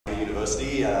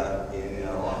University in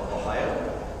Ohio,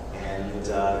 and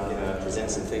present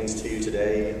some things to you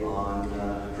today on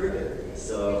cricket.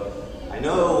 So I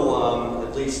know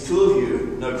at least two of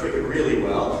you know cricket really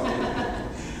well.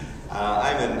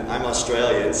 I'm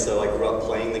Australian, so I grew up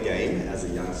playing the game as a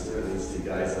youngster, and these two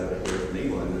guys over here from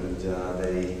England, and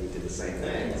they did the same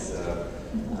thing. So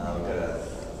we've got a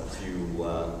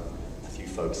few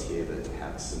folks here that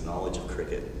have some knowledge of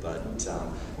cricket. But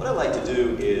what I'd like to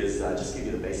do is just give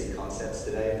you the basic concepts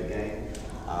today of the game,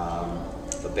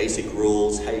 the basic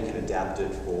rules, how you can adapt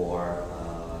it for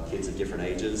kids of different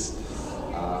ages.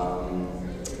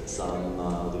 Some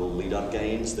little lead-up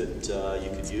games that you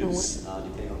could use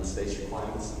depending on the space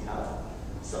requirements you have.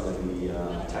 Some of the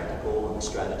tactical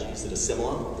strategies that are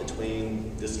similar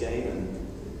between this game and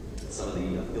some of the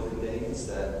fielding games,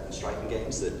 striking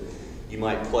games that you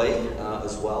might play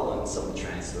as well, and some of the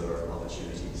transfer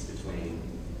opportunities between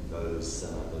those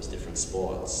different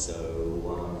sports. So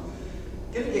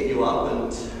going to get you up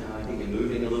and get you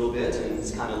moving a little bit, and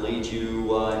just kind of lead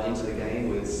you into the game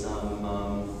with some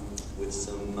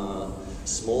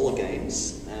smaller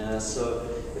games. So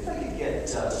if I could get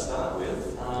to start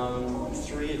with, probably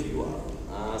three of you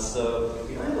up. So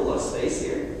you don't have a lot of space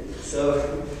here. So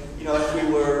if we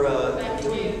were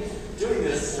doing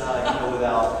this with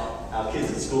our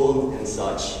kids at school and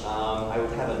such, I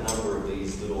would have a number of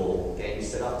these little games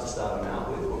set up to start them out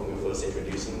with when we were first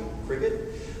introducing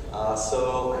cricket.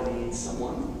 So I need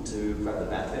someone to grab the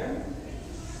bat there,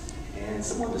 and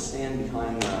someone to stand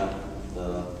behind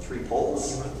the three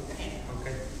poles,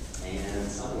 Okay. and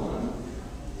someone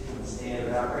to stand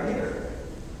about right here.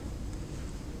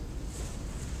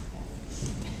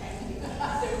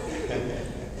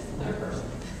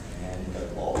 And the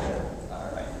ball there.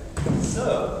 All right.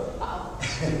 So,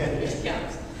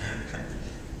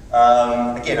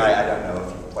 again, I don't know if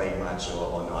you've played much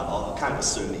or not. I'll kind of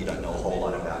assume that you don't know a whole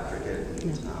lot about cricket,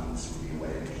 and this will be a way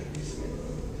of introducing it.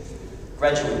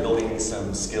 Gradually building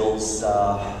some skills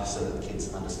so that the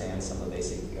kids understand some of the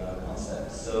basic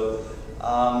concepts. So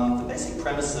the basic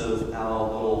premise of our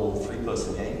little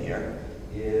three-person game here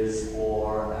is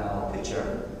for our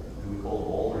pitcher, who we call the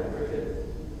bowler in cricket,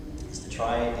 is to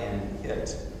try and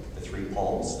hit the three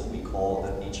poles that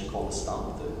each are called a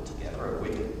stump, that together are a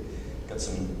wicket. Got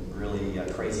some really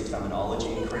crazy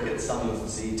terminology in cricket. Some of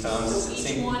the terms. So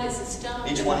each one is a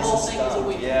stump. Each one is a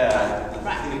stump. Yeah. The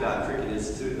Right. thing about cricket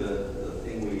is too the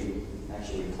thing we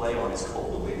actually play on is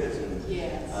called the wicket. And,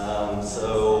 yes.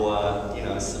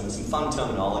 some fun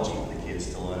terminology for the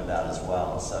kids to learn about as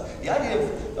well. So the idea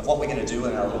of what we're going to do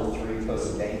in our little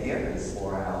three-person game here is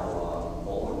for our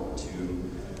bowler to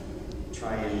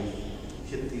try and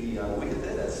hit the wicket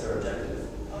there. That's our objective.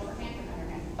 Overhand or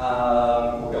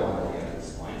underhand? We'll go on here at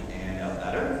this point. And our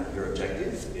batter, your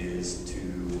objective is to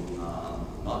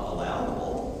not allow the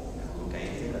ball, a little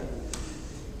game here, to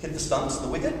hit the stumps of the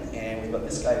wicket. And we've got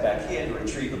this guy back here to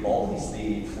retrieve the ball. He's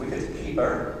the wicket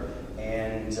keeper.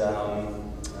 And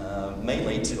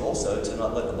mainly to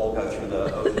not let the ball go through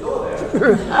the open door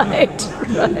there. Right.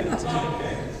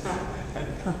 Okay.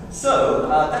 So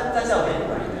that's our game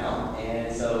right now.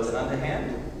 And so it's an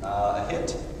underhand, a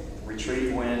hit,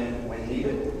 retrieve when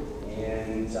needed,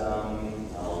 and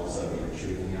I'll also be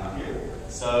retrieving out here.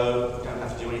 So you don't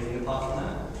have to do anything apart from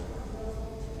that.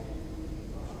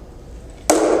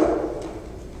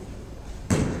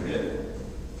 Good.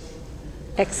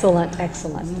 Excellent,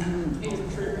 excellent.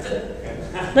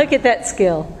 Look at that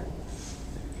skill.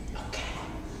 Okay.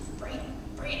 Bring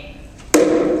it.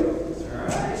 All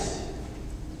right.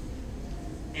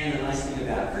 And the nice thing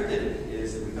about cricket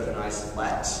is that we've got a nice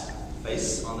flat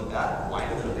face on the bat,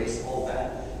 wider than a baseball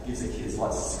bat. Gives the kids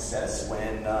lots of success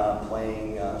when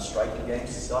playing striking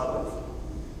games to start with.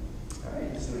 All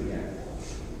right, let's do it again.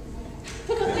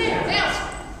 Look up there. Down.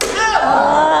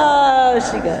 Oh,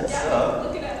 she got it. So,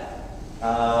 Look at that.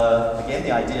 again,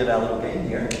 the idea of our little game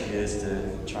here is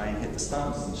to try and hit the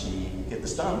stumps, and she hit the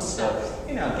stumps. So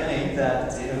in our game,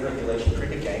 that in a regulation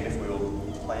cricket game, if we were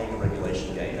playing a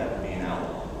regulation game, that would be an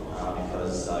out,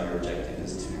 because your objective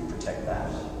is to protect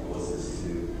that. Yours is to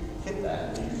hit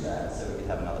that and use that, so we could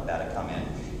have another batter come in.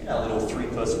 In our little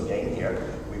three-person game here,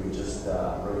 we would just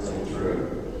rotate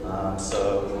through.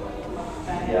 So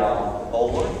our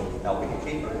bowler, our wicket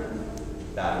keeper,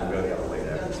 batter will go the other way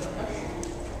there.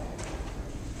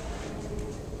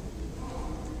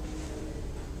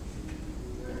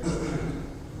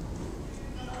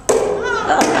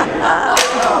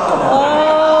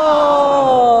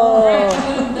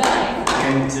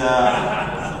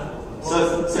 So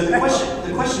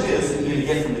the question is, that you're going to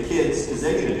get from the kids, because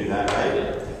they're going to do that,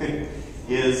 right?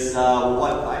 is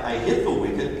what I hit the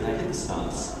wicket and I hit the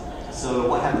stumps. So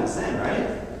what happens happens then,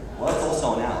 right? Well, that's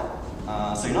also an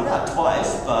out. So you're not out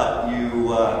twice, but I'm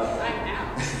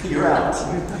out. you're out.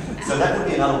 So that would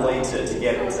be another way to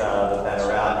get the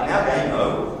batter out. In our game,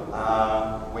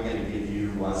 though, we're going to give you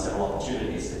several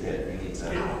opportunities to hit. You need to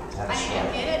have a I strike.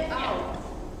 didn't hit it? Oh.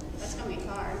 That's going to be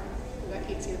hard. I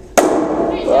can't see it.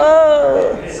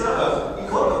 Whoa! So you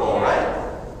caught the ball, right?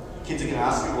 Kids are going to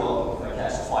ask you, well, if I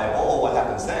catch the fly ball, what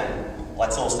happens then? Well,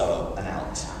 that's also an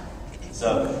out.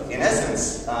 So, in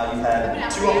essence, you've had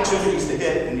 2 opportunities to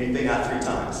hit and you've been out 3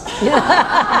 times.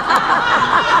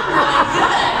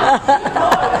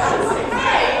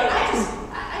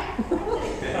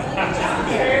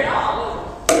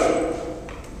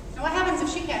 And what happens if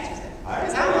she catches it?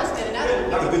 Because I almost did another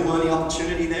one. Have a good learning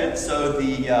opportunity there. So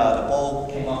the ball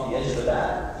came off the edge of the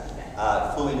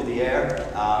bat, flew into the air.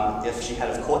 If she had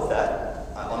have caught that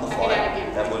on the fly,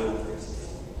 that would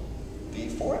be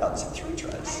 4 outs in 3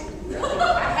 tries.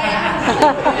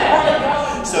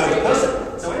 So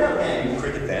in our game in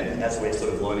cricket then, as we're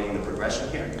sort of learning the progression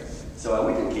here, so our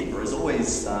wicketkeeper is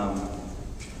always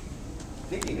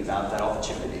thinking about that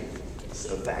opportunity.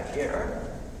 So back here,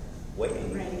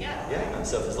 waiting. Ready to go. Yeah, and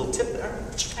so if there's a little tip there.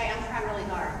 Hey, I'm trying really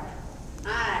hard.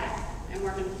 I am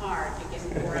working hard to get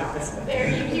me 4 outs. There,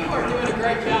 you are doing a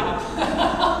great job.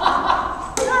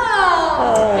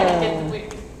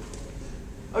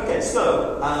 Okay,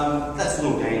 so that's a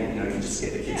little game, you just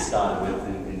get the kids started with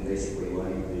and basically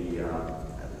learning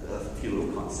a few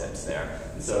little concepts there.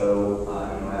 And so,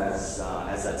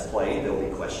 as that's played, there'll be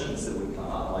questions that would come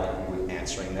up, like you were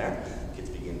answering there. Kids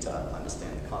begin to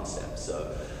understand the concept.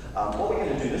 So, what we're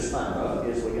going to do this time, though,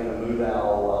 is we're going to move our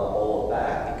ball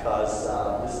back because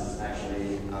this is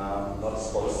actually not as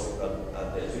close,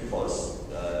 they're too close.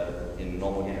 In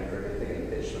normal game of cricket, they're going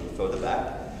to pitch them further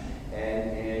back.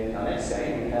 And in our next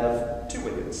game, we have 2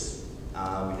 wickets. We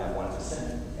have one at the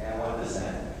center and one at this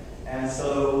end. And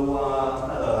so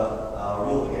another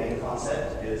rule of the game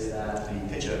concept is that the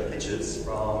pitcher pitches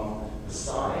from the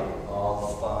side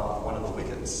of one of the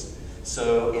wickets.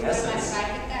 So in essence, If I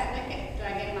hit that wicket, do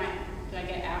I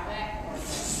get out back?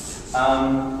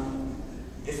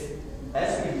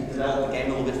 As we develop the game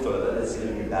a little bit further, there's going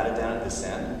to be a batter down at this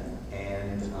end,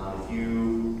 and if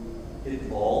you hit the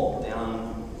ball down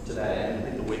to that end and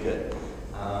hit the wicket,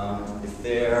 if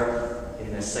they're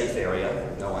in a safe area,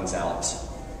 no one's out.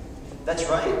 That's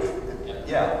right?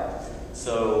 Yeah.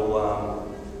 So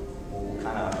we'll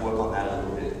kind of work on that a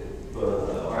little bit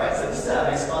further. All right, so this is our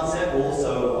next concept. We'll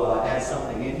also add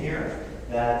something in here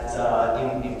that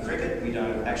in cricket, we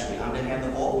don't actually underhand the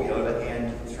ball, we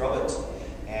overhand throw it.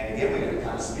 And again, we're going to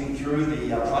kind of speak through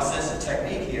the process and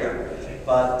technique here.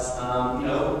 But,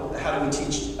 how do we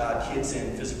teach kids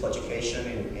in physical education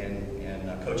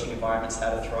and coaching environments how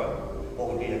to throw? What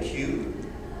would be a cue?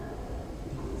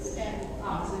 Step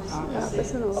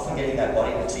opposition. Often getting that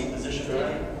body in the T position,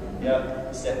 right?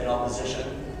 Yep. Step in opposition.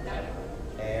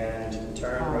 And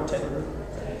turn, rotate.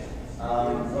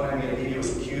 What I'm going to give you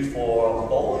as a cue for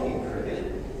bowling in cricket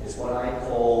is what I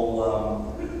call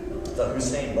the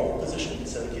Hussein Bolt position.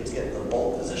 So the kids get the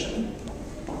bolt position.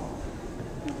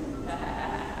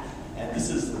 And this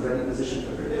is the ready position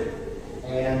for cricket.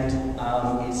 And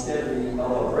instead of the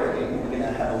elbow breaking, we're going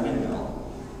to have a windmill.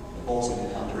 The ball's going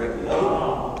to come directly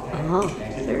over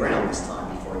and hit the ground this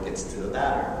time before it gets to the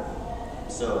batter.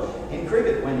 So in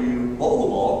cricket, when you bowl the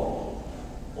ball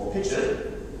or pitch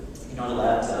it, you're not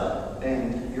allowed to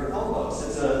bend your elbows.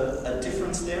 There's a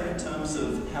difference there in terms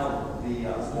of how the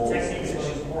ball is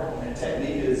pitched.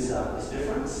 Technique is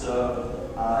different.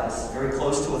 So it's very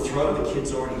close to a throw. The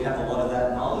kids already have a lot of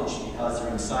that knowledge because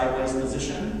they're in sideways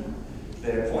position.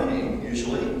 They're pointing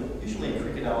usually. Usually in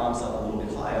cricket, our arms up a little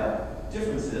bit higher.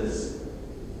 Difference is,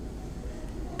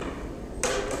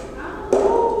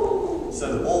 so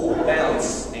the ball will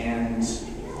bounce, and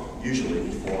usually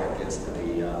before it gets to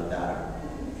the batter.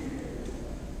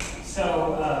 So,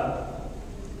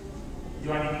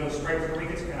 do I need to go straight for the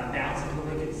wickets, or can I bounce into the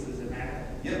wickets? Does it matter?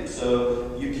 Yep,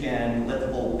 so you can let the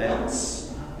ball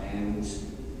bounce and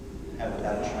have the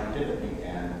batter try and hit it. You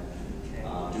can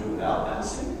do it without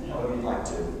bouncing, however you'd like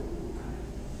to.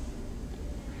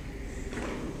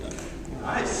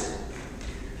 Nice.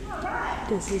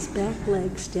 Does his back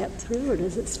leg step through or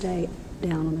does it stay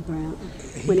down on the ground?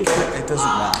 It doesn't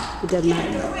matter. It doesn't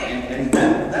matter. And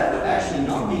that would actually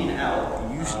not be an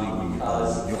out. Usually when you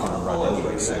bowl, you're going to run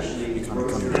anyway, so you kind of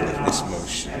come in with this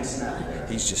motion.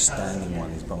 He's just standing while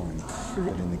he's bowling.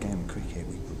 But in the game of cricket,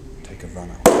 we would take a run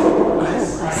out.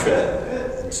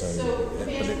 And so,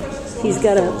 He's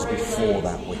got balls a... before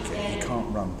that wicket. He can't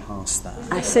run past that.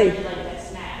 I see.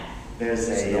 There's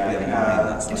So a there'll be a line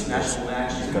that's like international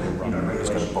match. He's got to run. He's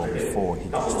got to bowl before he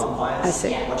gets to. I see.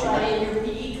 Yeah, but in your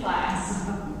PE class,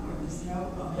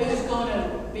 who's going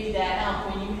to be that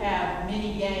ump when you have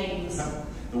many games?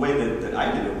 The way that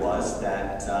I did it was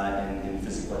that in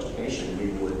physical education, we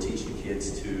would teach the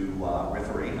kids to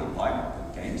referee and umpire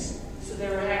games. So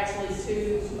there were actually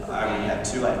two per I would game. have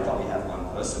two, I'd probably have one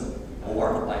person.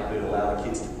 Or I could allow the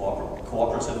kids to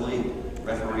cooperatively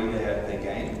referee their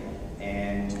game.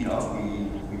 And, you know, if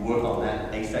we work on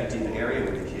that affective area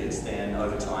with the kids, then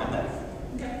over time, that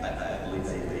I believe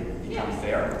they become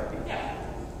fair. Yeah.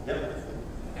 Yep.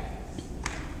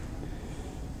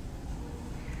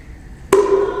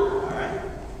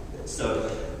 So,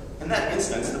 in that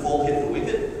instance, the ball hit the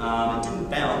wicket. It didn't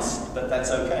bounce, but that's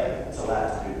okay. It's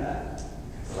allowed to do that.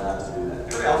 It's allowed to do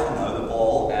that. Very often, though, the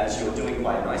ball, as you're doing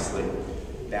quite nicely,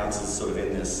 bounces sort of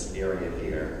in this area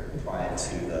here prior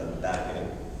to the bat hitting.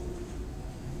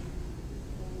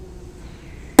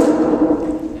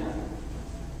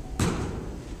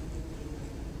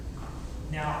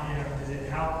 Now, you know,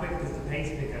 how quick does the pace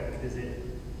pick up? Is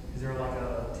there like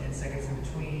a 10 seconds in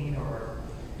between, or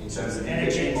In terms of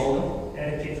pitching bowling?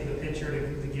 etiquette for the pitcher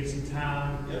to give some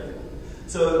time? Yep.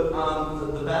 So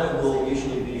the batter will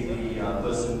usually be the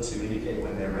person to indicate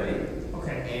when they're ready.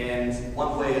 Okay. And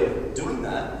one way of doing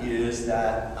that is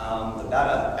that the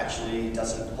batter actually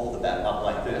doesn't hold the bat up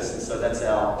like this. And so that's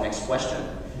our next question.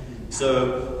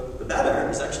 So the batter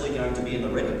is actually going to be in the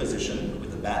ready position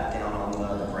with the bat down on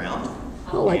the ground.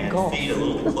 Oh, like and golf. feet a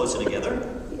little bit closer together.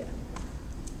 Yeah.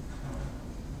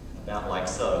 About like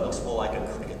so. It looks more like a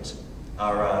cricket.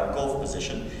 Our golf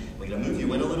position. We're going to move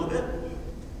you in a little bit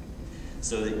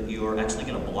so that you're actually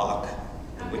going to block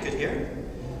the wicket here.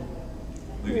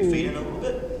 Move your feet in a little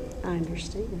bit. I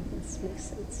understand. This makes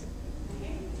sense.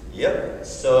 Yep.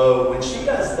 So when she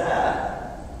does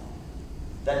that,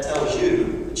 that tells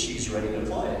you that she's ready to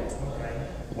play. Okay.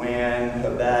 When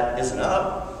her bat isn't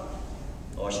up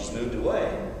or she's moved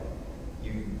away,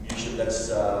 that's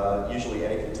usually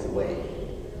etiquette to wait.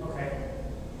 Okay.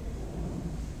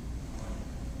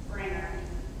 Brainer.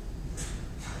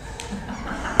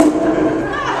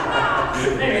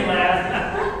 Maybe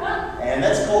laugh. And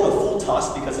that's called a full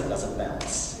toss because it doesn't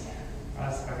bounce.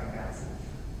 That's fucking guys.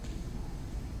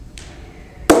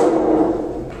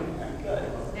 Good.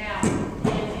 Now,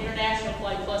 in international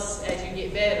play, plus as you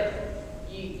get better,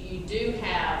 you do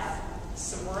have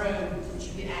some room that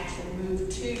you can actually move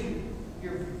to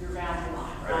your boundary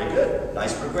line, right? Very good.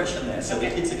 Nice progression there. So the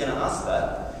kids are going to ask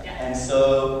that. Yeah. And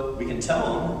so we can tell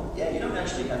them, yeah, you don't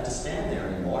actually have to stand there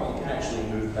anymore. You can actually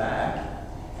move back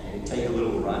and you can take a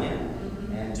little run in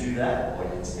and do that, or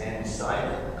you can stand beside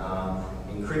it.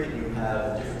 In cricket, you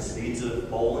have different speeds of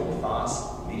bowling: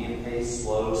 fast, medium pace,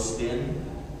 slow, spin,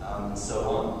 and so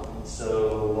on.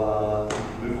 So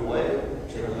move away,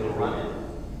 take a little run in.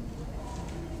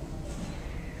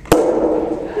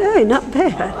 Hey, not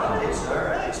bad. All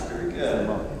right, very good.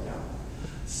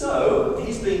 So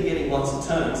he's been getting lots of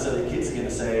turns, so the kids are going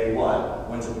to say, what?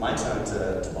 When's it my turn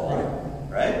to bowl?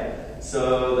 Right?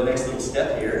 So the next little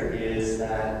step here is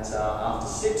that after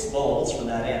 6 bowls from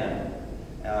that end,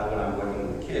 when I'm working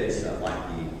with the kids, it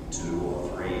might be 2 or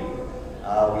 3,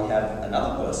 we have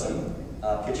another person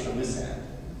pitch from this end.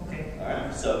 Okay. All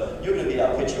right? So you're going to be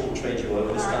our pitcher. We'll trade you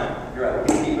over this time. You're our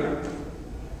wicketkeeper.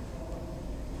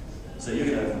 So you're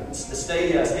going to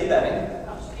stay batting.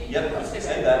 Yep,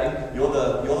 stay batting. You're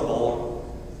the bowler.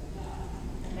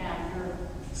 Now you're.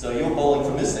 So you're bowling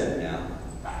from this end now.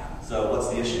 So what's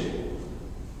the issue?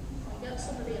 I got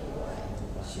somebody in the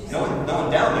way. No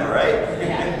one down there, right?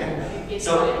 Yeah. It's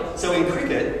So in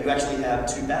cricket, you actually have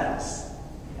 2 batters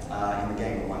in the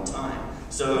game at one time.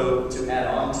 So to add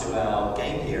on to our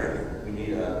game here, we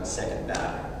need a second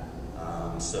batter.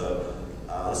 So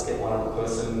let's get one other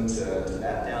person to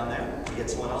bat down there. We get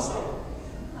someone else up.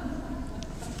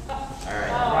 All right.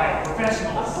 Right,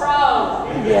 professionals. A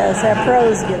pro. Yes, our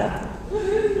pros get up.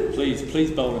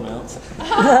 Please bowl him out.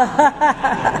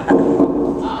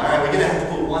 All right, we're going to have to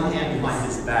put one hand behind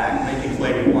his back, make him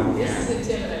play with one This hand. is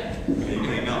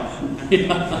intimidating.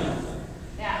 No.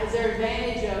 Now, is there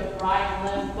advantage of right and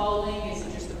left bowling? Is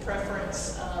it just the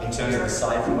preference of In terms of the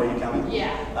side from where you're coming?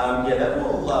 Yeah, Yeah, that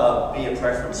will be a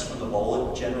preference from the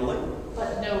bowler generally.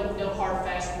 but no hard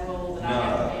fast rule that I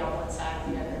have to be on one side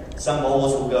or the other. Some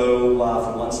bowlers will go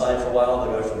from one side for a while,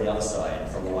 they'll go from the other side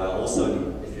for a while.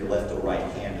 Also, if you're left or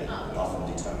right-handed,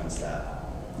 often determines that.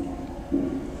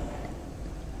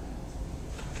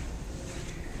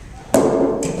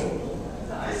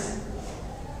 Nice.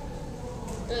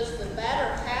 Does the batter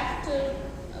have to,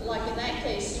 like in that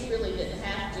case, he really didn't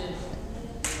have to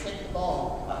hit the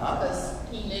ball because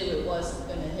he knew it was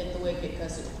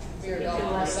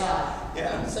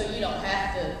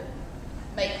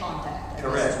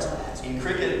In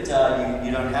cricket,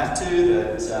 you don't have to,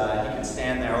 that he can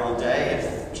stand there all day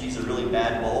if she's a really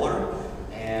bad bowler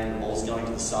and the ball's going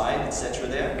to the side, etc.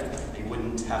 there. He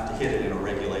wouldn't have to hit it in a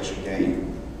regulation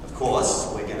game. Of course,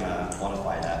 we're going to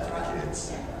modify that for the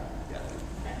kids. Yeah.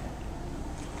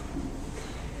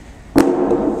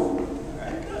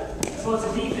 Alright, good. So it's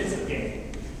a defensive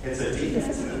game. It's a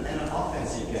defensive and an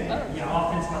offensive game. Yeah,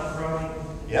 offense by throwing.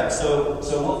 Yeah, so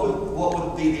what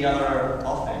would be the other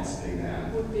offense be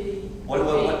then? Would be.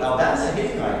 Our bats are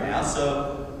hitting right now,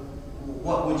 so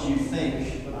what would you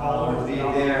think would be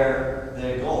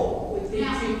their goal? Would be to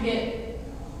hit.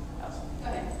 Go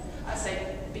ahead. I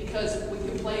say because we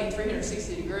can play in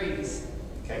 360 degrees.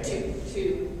 Okay.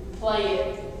 To play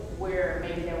it where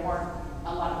maybe there weren't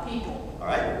a lot of people. All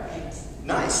right.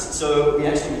 Nice. So we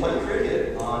actually play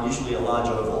cricket on usually a large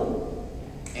oval,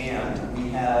 and we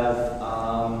have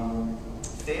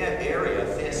fair area,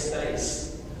 fair space,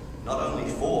 not only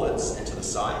forwards and to the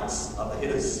sides of the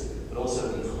hitters, but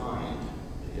also behind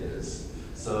the hitters.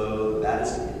 So that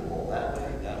is to hit the ball that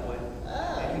way,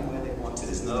 anywhere they want to.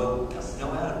 There's no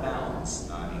out of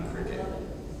bounds in cricket.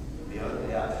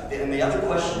 And the other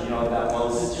question, about,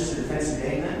 well, is this just a defensive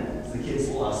game then? The kids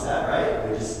will ask that,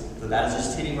 right? The bat is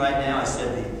just hitting right now. I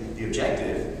said the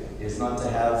objective is not to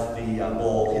have the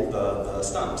ball hit the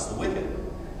stumps, the wicket.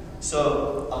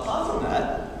 So apart from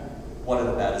that, what are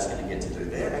the batters going to get to do?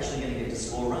 They're actually going to get to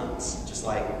score runs, just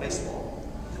like baseball.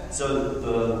 So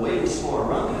the way we score a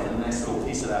run in the next little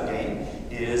piece of our game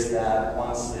is that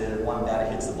once the one batter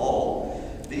hits the ball,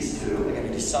 these two are going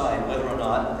to decide whether or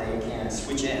not they can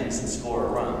switch ends and score a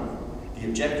run. The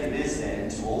objective is then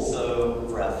to also,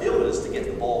 for our fielders, to get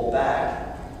the ball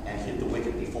back and hit the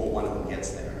wicket before one of them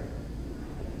gets there.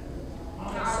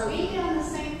 Are we on the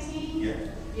same team? Yeah.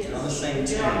 Yes. You're on the same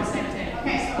team. You're on the same team.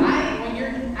 Okay, so I When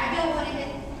you're don't want to hit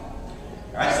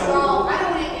All right, the so ball. I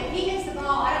don't want to, if he hits the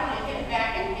ball, I don't want to hit it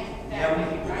back and hit that.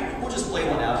 yeah, we'll just play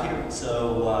one out here.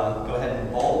 So go ahead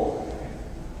and bowl.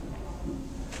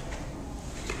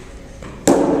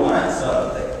 All right, so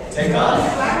take off.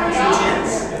 Switch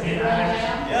ends.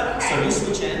 Yeah, so you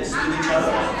switch ends with each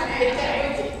other. hit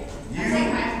that wicket.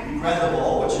 You grab the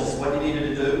ball, which is what you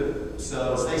needed to do.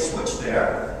 So as they switch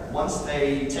there, once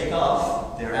they take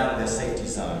off, they're out of their safety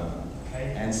zone.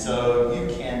 Okay. And so you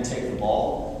can take the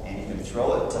ball and you can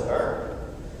throw it to her,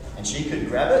 and she could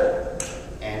grab it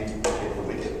and hit the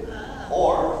wicket.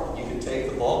 Or you could take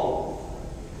the ball,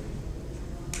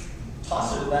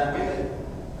 toss it at that wicket,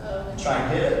 try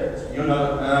and hit it. You're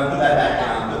not, put that back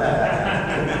down, put that back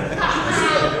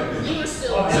down. You were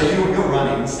still. So you're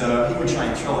running, so he would try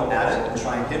and throw it at it and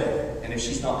try and hit it. And if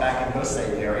she's not back in her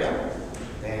safe area,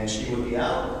 then she would be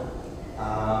out.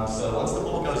 So once the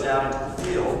ball goes out into the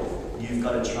field, you've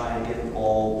got to try and get the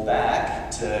ball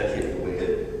back to hit the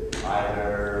wicket,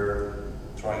 either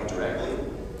throwing it directly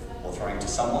or throwing it to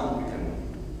someone who can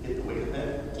hit the wicket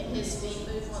there. Can his feet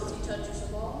move once he touches the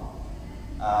ball?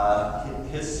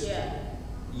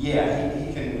 Yeah,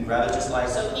 he can grab it just like.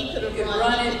 So he could have could run,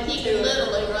 run it he to could it.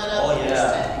 literally run up. Oh and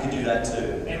yeah, you can do that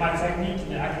too. And my technique,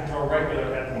 I can throw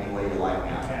regular at Any me. way you like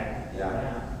now. Okay.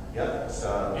 Yeah. Yep.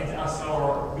 So. And so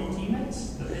are we teammates?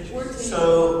 The pitchers?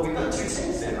 So we've got two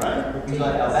teams then, right? We've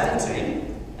got our batting team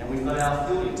and we've got our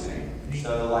fielding team.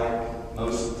 So like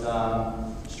most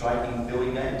striking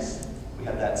fielding games, we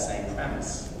have that same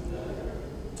premise.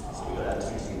 So we've got our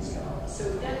two teams going. So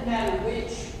it doesn't matter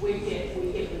which wicket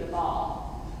we hit with the ball.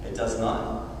 It does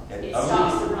not. It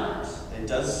stops the runners. It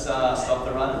does stop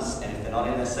the runners, and if they're not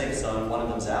in their safe zone, one of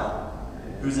them's out.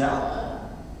 Who's out?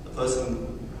 The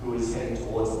person who is heading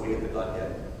towards the wicket that got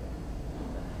hit.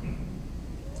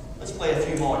 Let's play a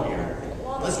few more here.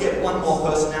 Let's get one more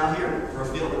person out here for a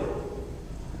fielder.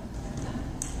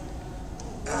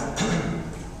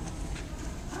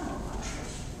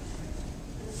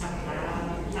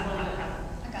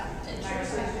 I got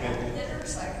pictures.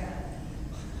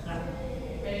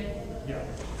 Ready? Yeah.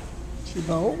 She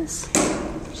bowls.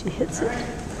 She hits it.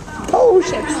 Oh,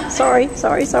 shucks. Sorry.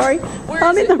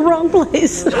 I'm in the wrong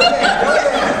place.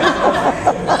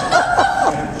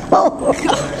 Oh.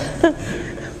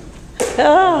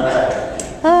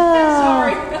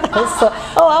 Sorry.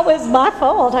 Oh, it was my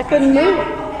fault. I couldn't move it.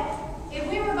 If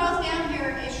we were both down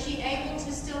here, is she able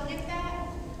to still hit that?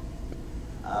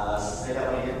 Say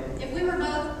that one again. If we were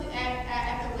both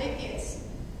at the wickets,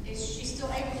 is she still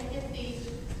able to hit the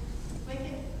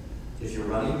wicket? If you're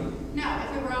running? No,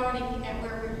 if we were already at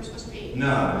where we were supposed to be.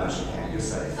 No, she can't. You're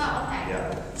safe. Oh, okay.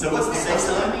 Yeah. So what's the safe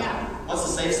zone? What's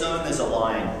the safe zone? There's a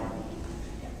line,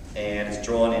 and it's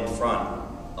drawn in front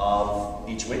of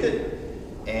each wicket.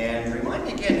 And remind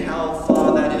me again how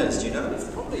far that is. Do you know? It's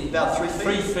probably Probably About 3 feet.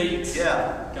 3 feet.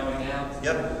 Yeah. Going out.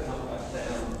 Yep. Come back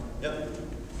down. Yep.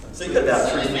 So you've got about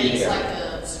So 3 it feet makes here. like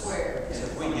a square. So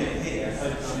if we get here, So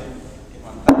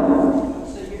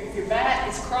if your bat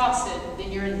is crossing,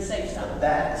 then you're in the safe The zone.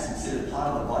 bat is considered part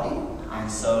of the body, and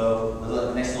so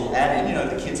the next little add-in, you know,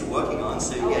 the kids are working on.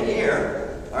 So you get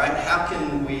here, all right. How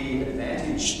can we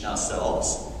advantage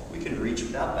ourselves? We can reach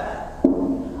with our bat.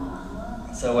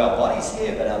 So our body's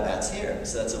here, but our bat's here.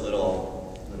 So that's a little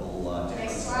Do they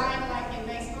difference. slide like in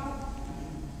baseball?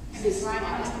 Can they slide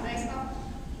out like in baseball?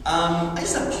 I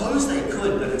suppose they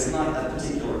could, but it's not a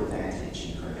particular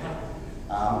advantage in cricket.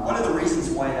 One of the reasons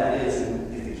why that is,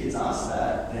 and if the kids ask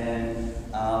that, then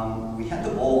we had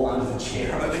the ball under the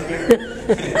chair over here,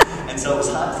 and so it was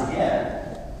hard to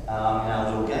get in our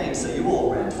little game. So you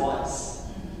all ran twice.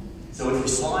 So if you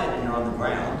slide and you're on the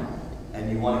ground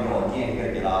and you want to go again, you got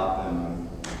to get up and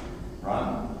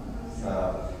run.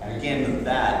 So, and again, the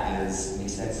bat is an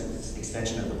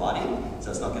extension of the body,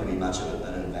 so it's not going to be much of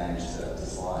an advantage to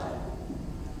slide.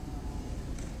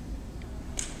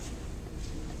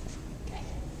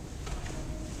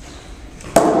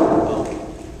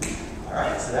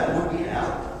 Alright, so that would be an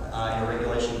out in a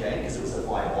regulation game because it was a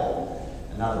fly ball.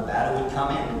 Another batter would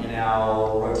come in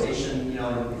our rotation, you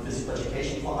know, in physical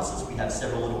education classes. We have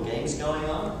several little games going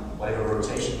on. Whatever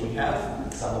rotation we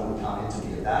have, someone would come in to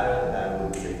be a batter, the batter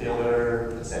would be a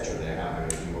fielder, etc. there,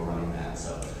 however you were running that.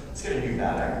 So let's get a new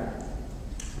batter.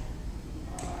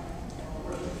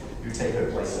 You take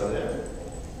her place over there.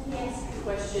 Let me ask you a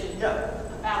question Yeah.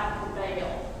 about the bail.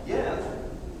 Yeah.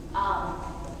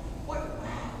 What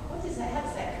is that? How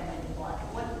does that come into play?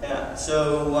 What Yeah.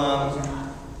 So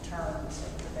terms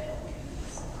of the bail?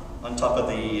 on top of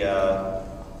the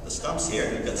stumps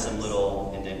here, you've got some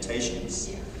little indentations.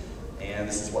 Yeah. And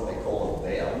this is what they call a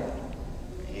bail.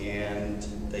 And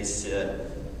they sit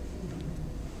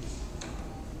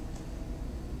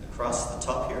across the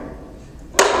top here.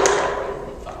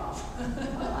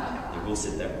 They will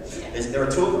sit there. There are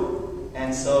two of them.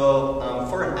 And so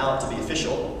for an out to be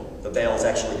official, the bails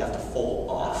actually have to fall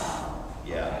off.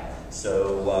 Yeah.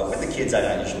 So with the kids, I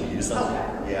don't usually use them.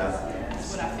 Yeah.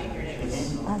 That's what I figured it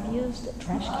was. I've used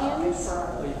trash cans,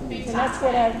 Big and time. that's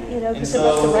what I, you know, And because it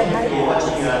was the so right if height. you're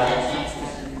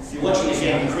watching a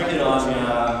game of cricket on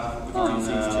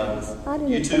I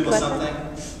didn't YouTube think or about something,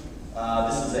 this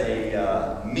is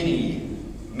a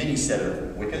mini set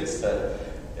of wickets that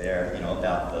they're, you know,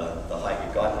 about the height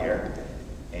we've got here,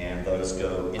 and those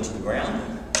go into the ground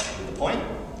with the point,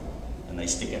 and they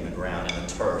stick in the ground in the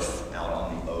turf out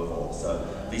on the oval. So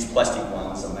these plastic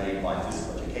ones are made by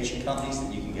physical education companies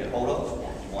that you can get hold of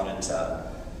if you wanted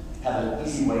to have an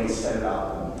easy way to set it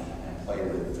up and play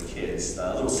with the kids.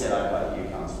 The little set I've got here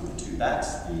comes with 2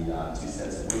 bats, the 2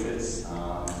 sets of wickets.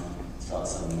 It's got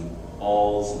some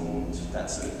balls and that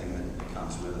sort of thing that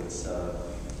comes with it. So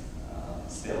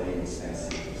it's fairly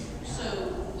expensive. So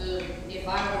if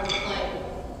I were to play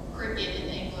cricket in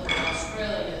England or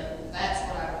Australia, that's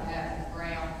what I would have in the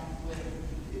ground with.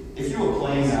 If you were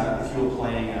playing a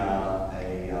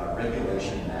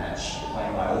regulation match,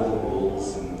 playing by all the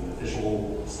rules and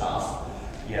official stuff,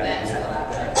 yeah, That's what I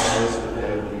would they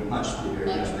would be much bigger.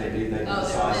 Much you know, they'd be the Oh,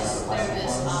 size of the they're plastic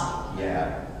this ones. high.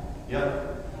 Yeah. Yep.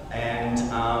 And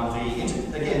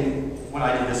again, when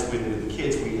I do this with the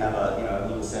kids, we have a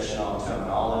little session on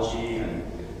terminology and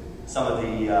some of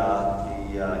the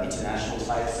international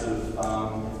types of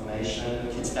information.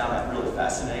 The kids found that really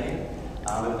fascinating.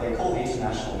 But they call the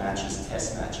international matches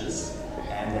test matches,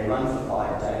 and they run for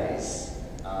 5 days.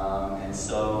 And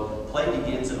so play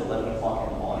begins at 11 o'clock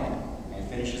in the morning and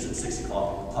finishes at 6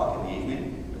 o'clock in the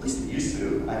evening. At least it used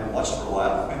to. I haven't watched for a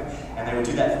while. And they would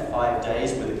do that for 5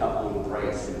 days with a couple of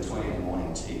breaks in between and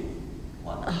morning tea.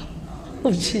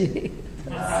 Oh, gee.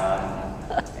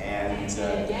 And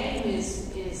The game is,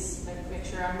 make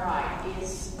sure I'm right,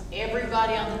 is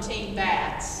everybody on the team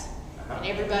bats, and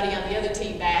everybody on the other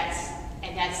team bats,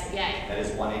 and that's the game. that is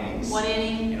 1 innings. 1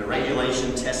 inning. In a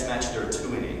regulation test match, there are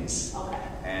 2 innings. Okay.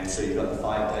 And so you've got the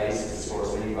 5 days to score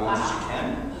as many runs as you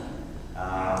can.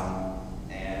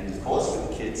 And of course, with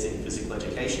the kids in physical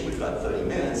education, we've got 30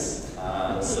 minutes.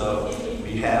 So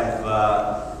we have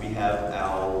our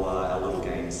little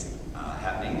games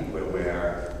happening where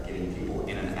we're getting people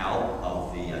in and out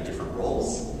of the different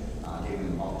roles,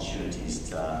 giving them opportunities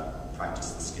to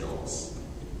practice the skills.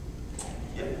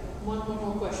 Yep. One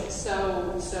more question.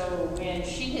 So when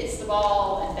she hits the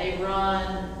ball and they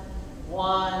run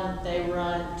 1, they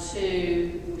run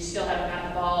 2, we still haven't gotten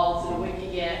the ball to the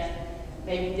wicket yet.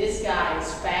 Maybe this guy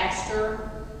is faster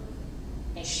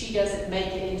and she doesn't make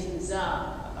it into the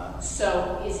zone.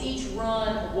 So is each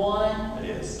run 1, It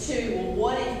is. 2? Well,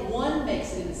 what if one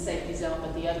makes it in the safety zone,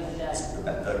 but the other one doesn't?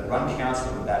 The run counts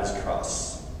from the batter's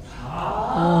cross.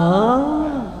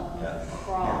 Oh. Yeah.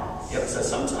 Cross. Yep. So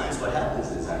sometimes what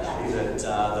happens is actually that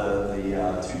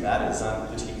the two batters aren't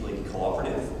particularly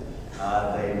cooperative.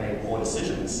 They make poor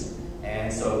decisions,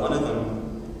 and so one of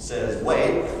them says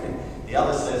wait, the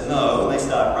other says no, and they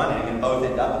start running, and both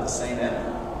end up at the same end.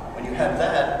 When you have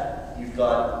that, you've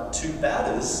got two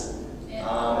batters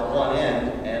at one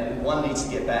end, and one needs to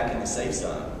get back in the safe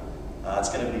zone. It's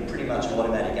going to be pretty much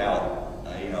automatic out,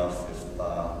 you know, if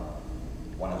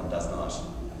one of them does not.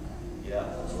 Yeah.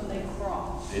 That's when they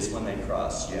cross. This when they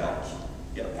cross, yeah.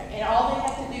 Yep. And all they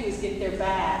have to do is get their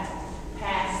bat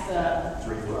past the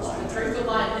 3-foot line. 3-foot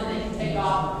line, and then they can take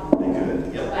off. They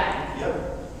good. Yep. Back. Yep.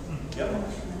 Yep.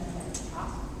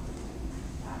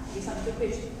 He's on the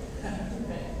pitch.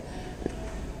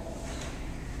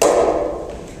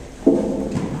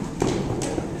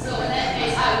 So in that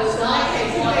case, I was not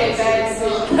the one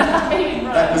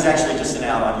that That was actually just an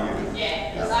out on you.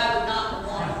 Yeah, because I would not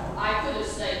want, I could have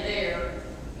stayed there,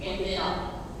 and then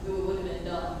it would have been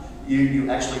done. You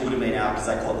actually would have been out because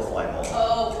I called the fly ball.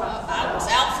 Oh, I was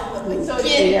out from the So it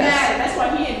beginning. didn't matter. That's why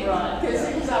he didn't run, because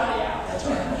he was already out. That's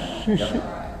right. Yep.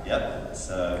 Yep.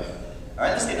 So, all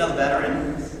right, let's get another batter in.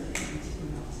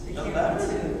 Another batter.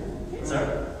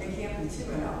 Sir? It can't be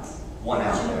 2 outs. One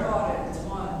out You there. bought it, it's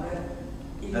 1, but.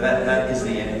 Now that is the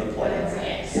end of the play.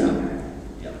 Yes. Yeah.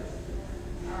 Yep.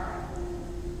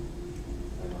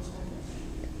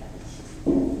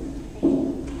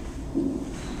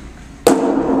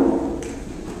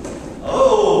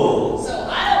 Oh! So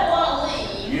I don't want to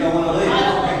leave. You don't want to leave? I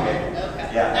don't want to leave. Okay.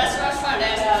 Yeah. That's what I was trying to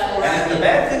ask before. And the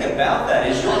bad thing about that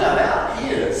is you're not out. He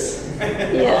is.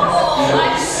 Yes. Oh,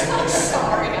 I'm so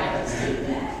sorry. I didn't do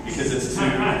that. Because it's to the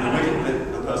wicket that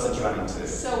the person's running to.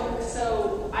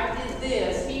 So I did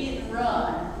this. He didn't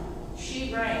run.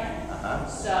 She ran. Uh-huh.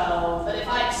 So, But if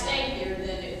I had stayed here,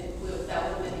 then that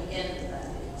would have been the end of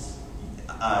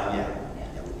that. Yeah.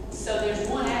 so there's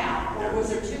 1 out, or was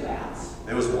there 2 outs?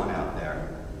 There was one out there.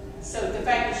 So the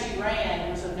fact that she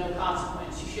ran was of no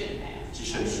consequence. She shouldn't have. She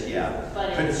shouldn't, yeah.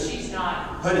 But she's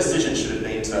not. Her decision should have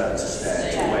been to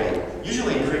stay, to wait.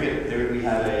 Usually in cricket, we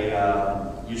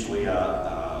have usually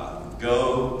a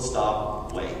go,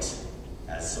 stop, wait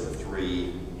as sort of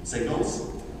 3 signals.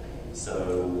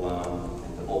 So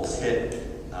if the ball's hit,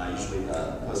 usually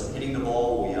the person hitting the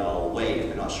ball will yell wait if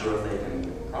they're not sure if they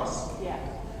can cross. Yeah.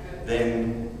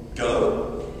 Then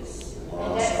go.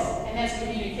 Or stop. And that's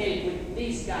communicated with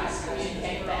these guys.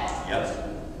 Communicate that. Yep.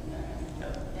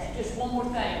 Yeah, just one more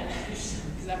thing,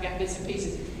 because I've got bits and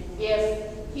pieces.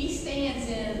 If he stands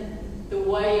in the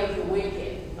way of the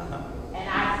wicket, and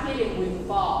I hit him with the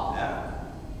ball,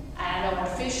 and an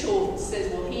official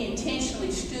says, well, he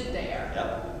intentionally stood there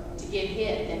to get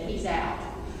hit, then he's out.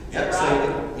 Yep,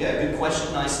 so, yeah, good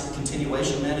question. Nice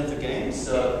continuation then of the game.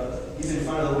 So, he's in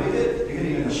front of the wicket, you're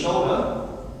hitting him in the shoulder.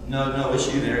 No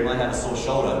issue there, he might have a sore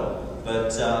shoulder.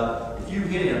 But if you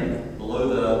hit him below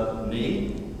the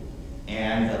knee,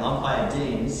 and the umpire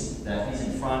deems that he's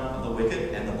in front of the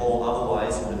wicket and the ball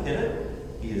otherwise would have hit it,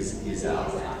 he is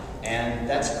out. And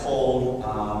that's called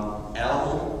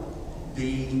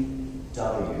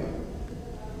LBW,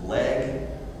 leg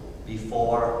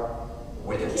before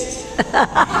wicket.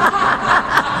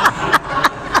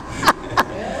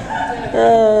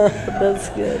 That's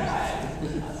good.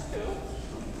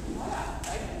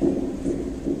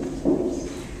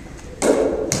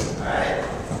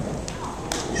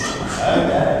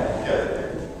 Okay,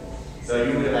 good. So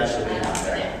you would have actually been out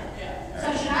there. So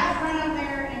should I run up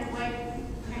there and wait,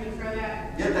 kind of throw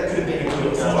that? Yeah, that could have been a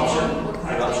good option.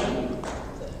 Good option.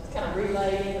 Kind of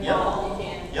relaying the Yep. ball, you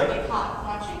can. Yep. Get caught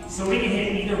watching. So we can hit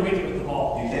either wicket with the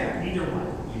ball? You can. Either one?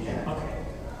 You can. Okay.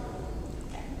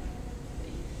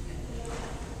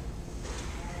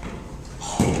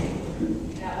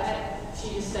 Now that, she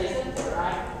just stays up there,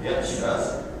 right? Yep, she does.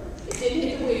 It didn't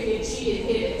hit the wicket, she didn't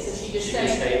hit it, so she just She stayed.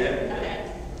 can stay there. Okay.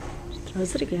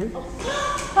 Throws it again. This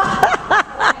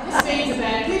means a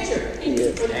bad picture.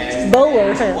 And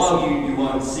Bowyer has. while you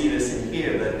won't see this in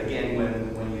here, but again,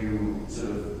 when you sort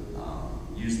of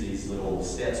use these little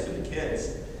steps with the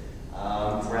kids,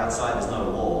 if we're outside, there's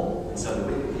no ball, and so the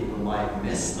wicket keeper might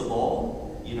miss the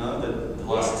ball. You know, the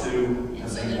last two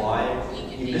have been wide.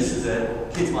 He misses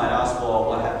it. Kids might ask, well,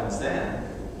 what happens then?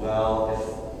 Well,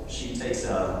 if she takes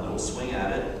a little swing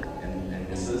at it and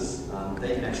misses,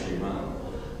 they can actually run.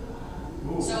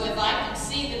 So if I can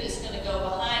see that it's going to go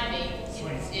behind me, it's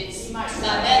You might my swing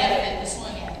benefit to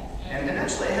swing at it. And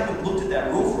actually, I haven't looked at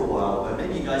that rule for a while, but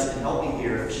maybe you guys can help me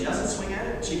here. If she doesn't swing at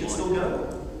it, she can still go.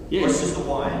 Or it's just a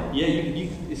wide? Yeah,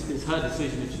 it's her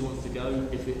decision if she wants to go.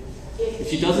 If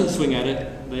she doesn't swing at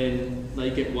it, then you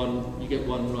get one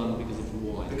run because of the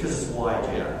wide. Because it's wide,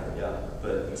 yeah.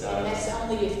 But And that's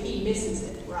only if he misses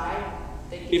it, right?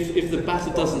 If the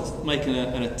batter doesn't make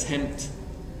an attempt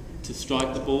to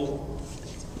strike the ball,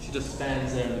 she just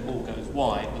stands there and the ball goes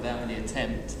wide without any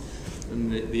attempt, then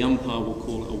the umpire will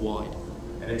call it a wide.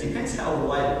 And it depends how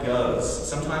wide it goes.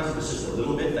 Sometimes if it's just a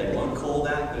little bit, they won't call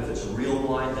that, but if it's real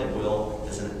wide, they will.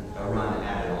 There's a run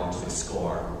added onto the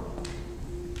score.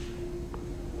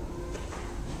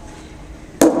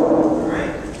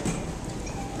 Alright.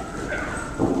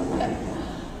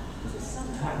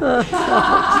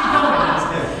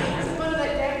 One of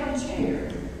that daggone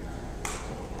chair.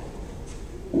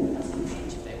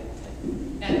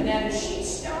 Now, does she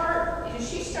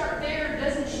start there, or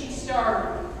doesn't she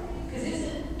start? Because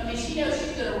she knows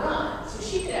she's going to run, so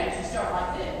she could actually start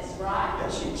like this, right? Yeah,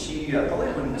 she probably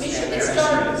wouldn't She stand could there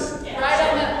start as she is. right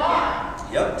on that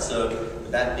line. Yep, so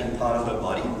that being part of her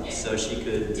body, so she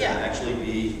could actually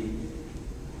be...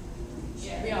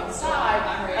 Yeah, be on the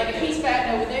side. Like if he's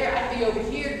batting over there, I'd be over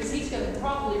here, because he's going to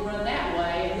probably run that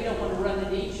way, and we don't want to run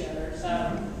into each other, so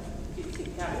you can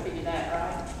kind of figure that,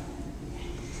 right?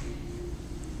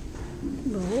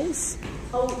 Balls.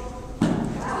 Oh.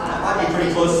 That might be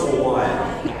pretty close to a wide.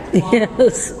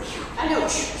 Yes. I know.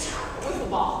 Wiffle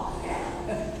ball.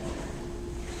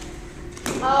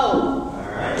 Oh.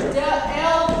 All right. LBW.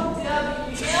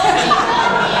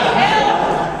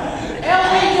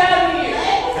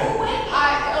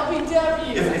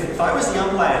 If I was the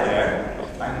umpire there,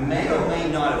 I may or may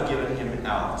not have given him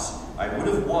out. I would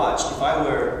have watched, if I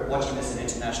were watching this in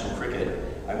international cricket,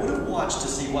 I would have watched to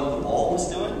see what the ball was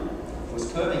doing. If it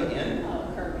was curving in,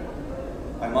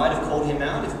 I might have called him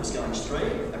out. If it was going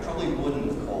straight, I probably wouldn't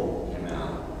have called him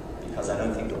out because I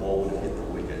don't think the ball would have hit the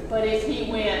wicket. But if he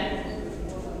went,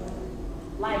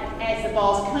 like as the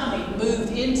ball's coming,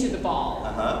 moved into the ball,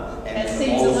 that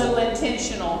seems a little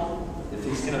intentional. If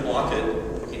he's going to block it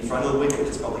in front of the wicket,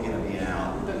 it's probably going to be an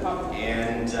out.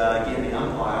 And again, the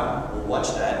umpire will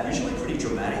watch that, usually pretty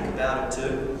dramatic about it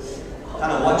too.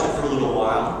 Kind of watch it for a little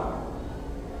while.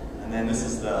 And then this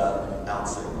is the out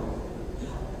signal.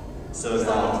 So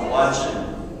they'll watch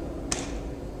and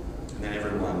then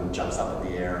everyone jumps up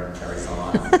in the air and carries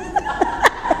on.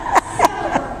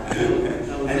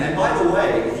 And by the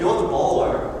way, if you're the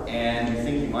bowler and you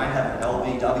think you might have an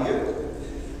LBW,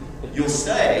 you'll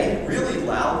say really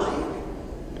loudly,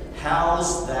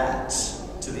 "How's that?"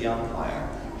 to the umpire.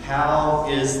 How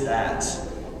is that?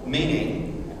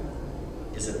 Meaning,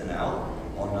 is it an L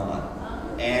or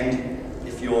not? And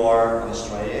if you're an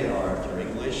Australian or if you're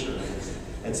English,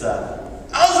 it's a,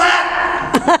 how's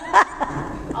that?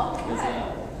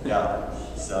 Yeah,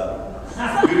 so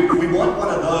we want one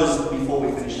of those before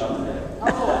we finish up today.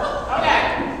 Oh,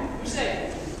 okay. You say.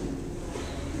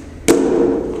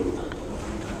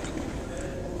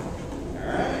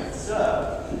 Alright,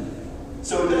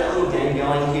 so we've got a little game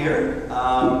going here.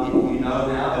 You know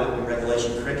now that in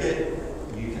regulation cricket,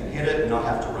 you can hit it and not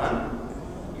have to run.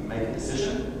 You make a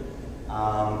decision.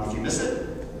 If you miss it,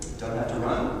 you don't have to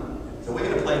run. So we're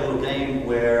going to play a little game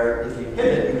where if you hit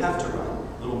it, you have to run.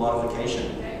 A little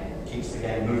modification. Keeps the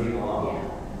game moving along.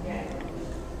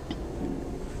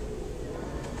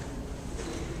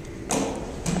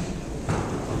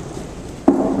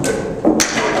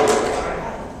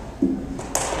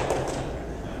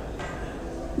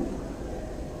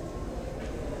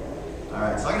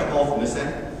 Alright, so I'm going to bowl from this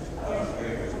end.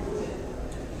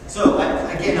 So,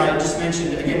 again, I just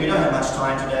mentioned, we don't have much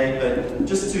time today, but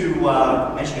just to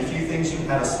mention a few things, you can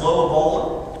have a slower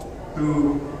bowler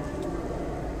who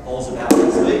bowls about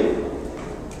this speed.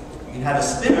 You can have a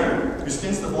spinner who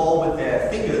spins the ball with their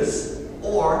fingers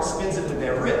or spins it with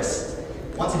their wrist.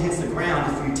 Once it hits the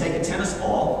ground, if you take a tennis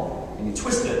ball and you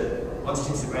twist it, once it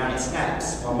hits the ground, it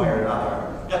snaps one way or another.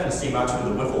 You're not going to see much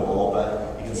with a wiffle ball,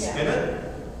 but you can spin it.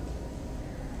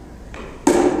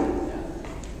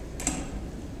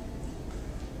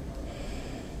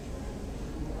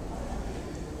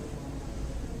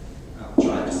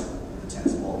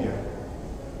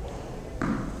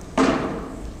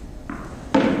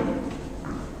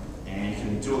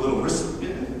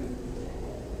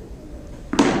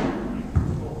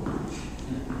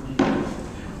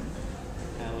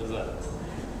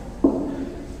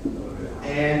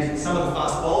 And some of the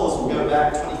fast bowlers will go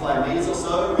back 25 meters or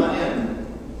so, run in,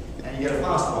 and you get a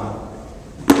fast one.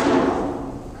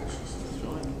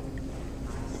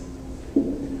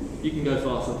 You can go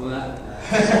faster than that.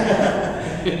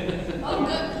 Oh,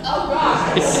 good. Oh, gosh.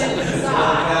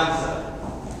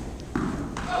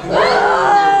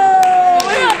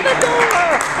 We're at the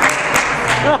door.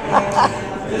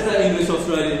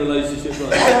 Australian relationship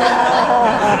like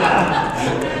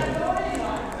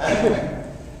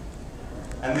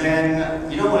And then,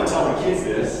 you don't want to tell the kids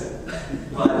this,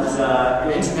 but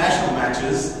in international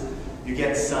matches, you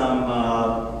get some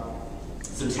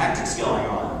tactics going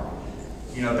on.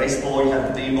 You know, baseball, you have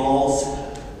the beam balls.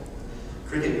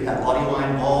 Cricket, you have body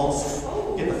line balls.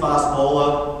 Get the fast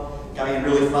bowler going in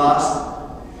really fast,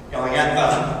 going at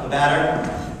the batter.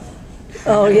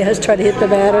 Oh yes, try to hit the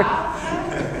batter.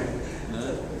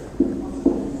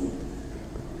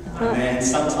 And then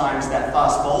sometimes that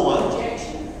fast bowler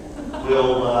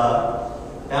will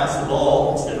bounce the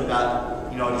ball instead of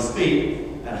about, at his feet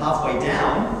and halfway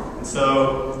down. And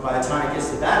so by the time it gets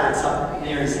to the batter, it's up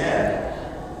near his head.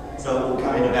 So it will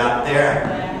come in about there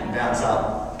and bounce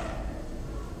up.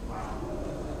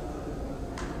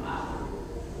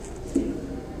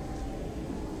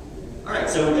 All right,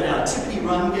 so we've got our tippity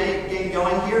run game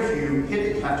going here. If you hit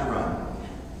it, you have to run.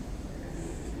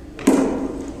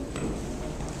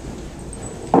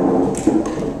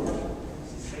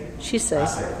 She's safe.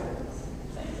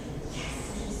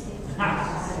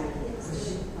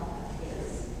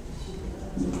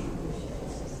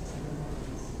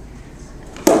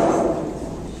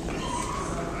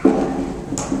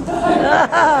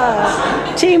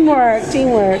 Teamwork,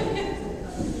 teamwork.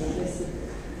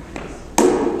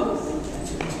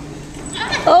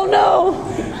 Oh no!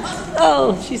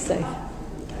 Oh, she's safe.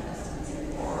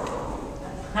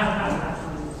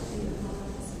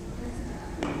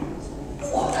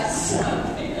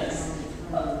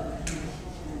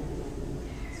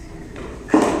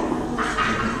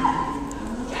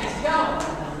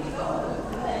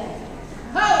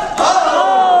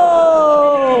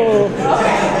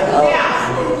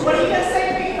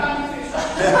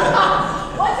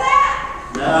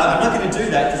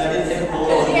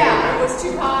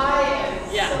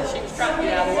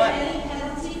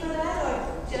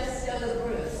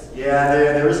 Yeah,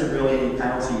 there isn't really any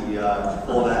penalty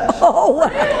for that. Oh, wow.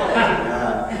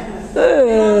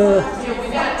 We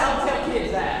gotta tell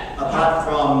kids that. Apart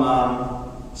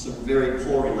from some very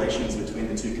poor relations between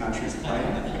the two countries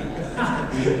playing.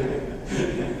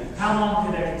 How long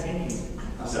could that continue?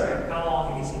 I'm sorry? How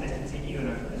long have you seen that continue in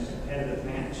a competitive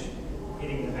match,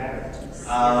 hitting the batter?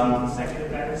 Consecutive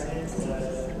batters then?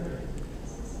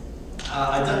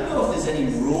 I don't know if there's any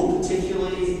rule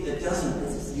particularly. That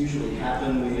doesn't usually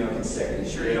happen when you're consecutive.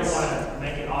 Sure, you don't want to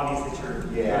make it obvious that you're...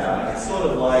 Yeah, it's sort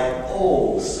of like,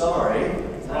 oh, sorry.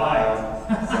 Right.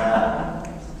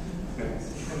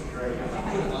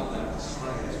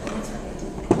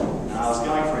 I was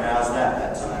going for an hour's nap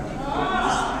that time.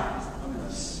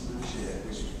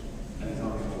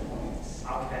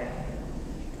 Okay.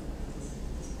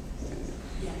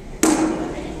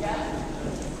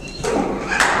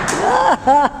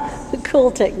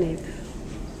 Cool technique.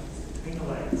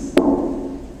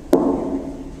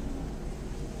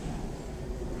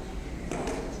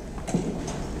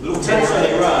 Little tennis on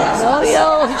your runs. Oh,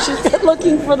 yo, she's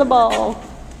looking for the ball.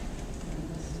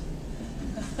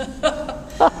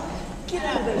 Get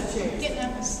out of those chairs. Get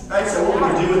out of those. Right, so what we're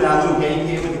going to do with our little game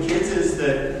here with the kids is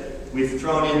that we've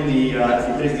thrown in the,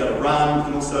 if you've got to run, you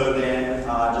can also then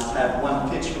just have one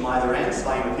pitch from either end. So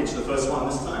I'm going to pitch the first one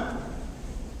this time.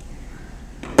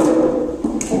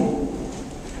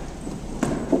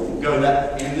 Go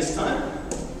that end this time.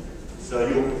 So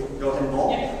you'll go ahead and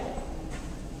ball. Yeah.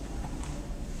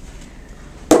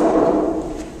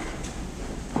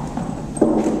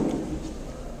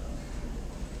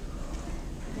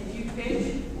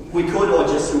 We could, or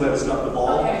just whoever's got the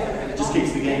ball. Okay, It just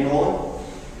keeps the game going.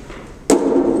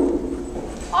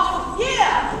 Oh,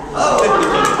 yeah! Oh!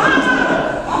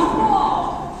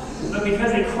 But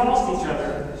because they crossed each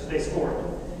other, they scored,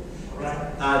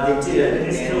 right? They did.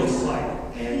 It's still slight.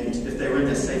 And if they were in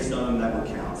the safe zone, that would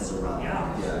count as a run.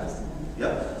 Yeah. Yeah.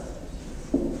 Yep.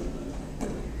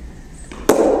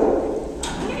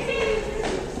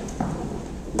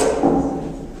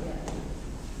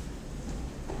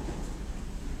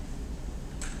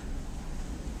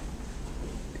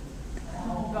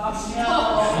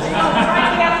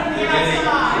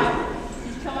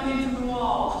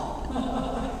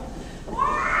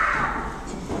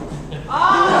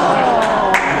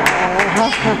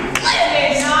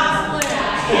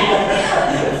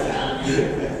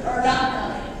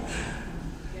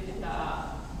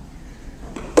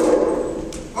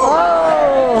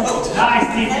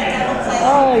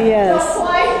 Oh, yes.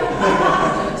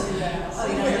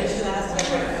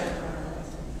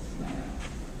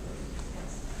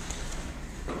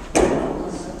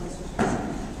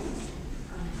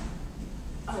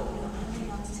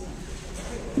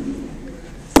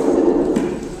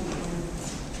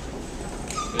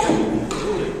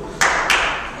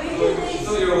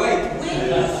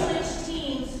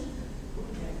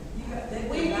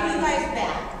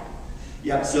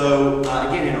 So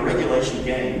again, in a regulation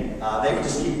game, they would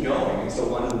just keep going until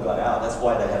one of them got out. That's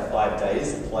why they have 5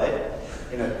 days to play.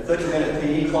 In a 30-minute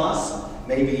PE class,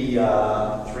 maybe 3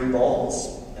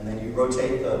 balls, and then you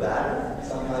rotate the batter,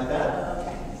 something like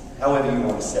that. However you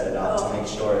want to set it up to make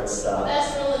sure it's...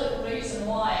 That's really the reason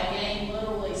why a game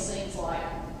literally seems like,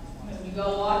 when you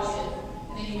go watch it,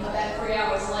 and then you come back 3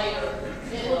 hours later,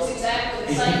 it looks exactly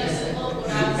the same as it looked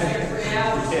when I was there 3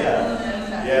 hours.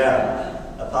 Yeah.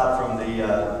 Apart from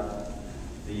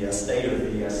the state of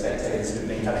the spectators who've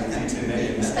been having too many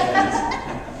in the stands.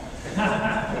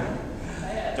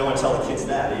 Don't want to tell the kids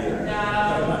that either.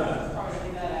 No, probably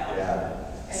leave that out.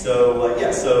 Yeah.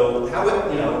 So so how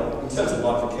it, in terms of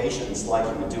modifications, like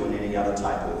you would do in any other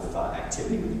type of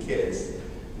activity with the kids,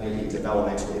 making it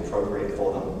developmentally appropriate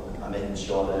for them, making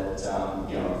sure that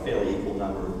a fairly equal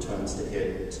number of turns to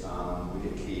hit,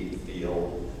 wicket keep,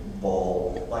 field,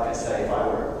 ball. Like I say, if I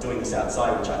were doing this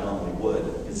outside, which I normally would,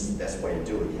 because it's the best way to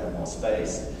do it, you have more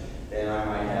space, then I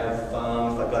might have, if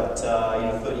I've got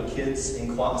 30 kids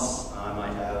in class, I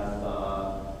might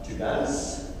have 2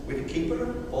 batters, wicket keeper,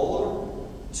 bowler,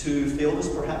 2 fielders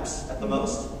perhaps at the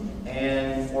most,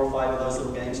 and 4 or 5 of those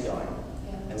little games going.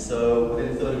 And so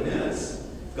within 30 minutes,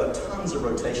 we've got tons of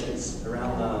rotations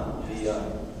around the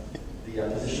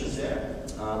positions there.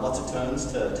 Lots of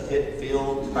turns to hit,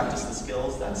 field, practice the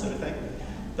skills, that sort of thing.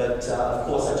 But of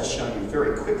course, I've just shown you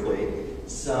very quickly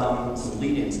some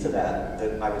lead-ins to that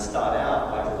I would start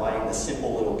out by providing the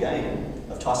simple little game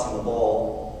of tossing the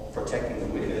ball, protecting the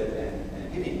wicket,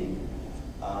 and hitting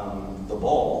the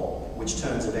ball, which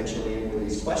turns eventually into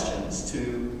these questions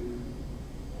to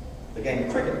the game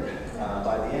of cricket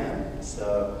by the end.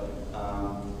 So,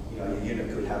 your unit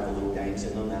could have the little games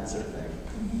in them, that sort of thing.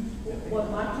 What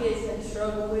my kids have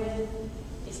struggled with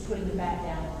is putting the bat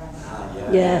down around.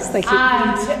 Yeah. Yes, they keep.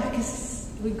 Because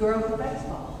we grew up with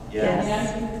baseball. Yes.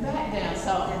 And put the bat down.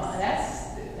 So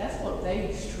that's what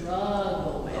they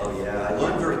struggle with. Oh yeah, I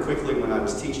learned very quickly when I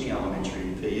was teaching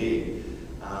elementary PE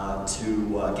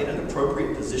to get an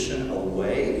appropriate position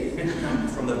away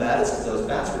from the batters, because those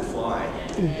bats would fly.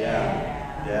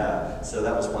 Yeah. So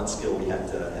that was one skill we had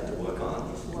to work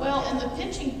on. Well, in the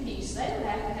pitching piece, they would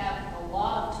have to have a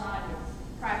lot of time to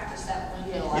practice that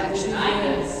windmill action.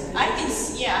 I can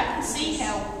see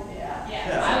how.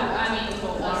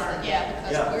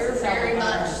 Because we're very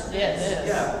much this.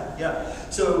 Yeah.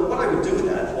 So what I would do with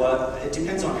that, well, it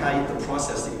depends on the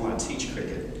process that you want to teach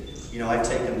cricket. I've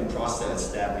taken the process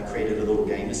that we created a little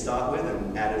game to start with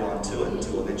and added on to it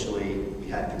until eventually we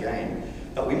had the game.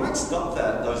 But we might stop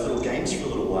those little games for a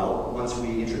little while once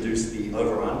we introduce the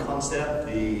overrun concept,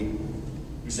 the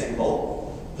Usain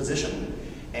Bolt position.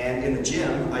 And in the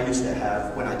gym, I used to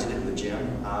have, when I did it in the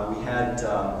gym, we had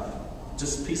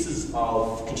just pieces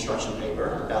of construction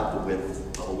paper about the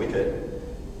width of a wicket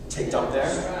taped up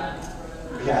there.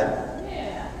 We had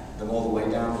them all the way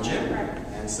down the gym.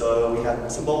 And so we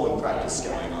had some bowling practice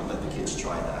going on, let the kids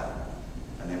try that.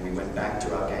 And then we went back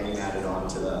to our game, added on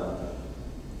to the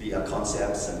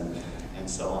concepts and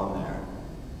so on there.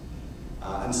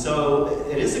 And so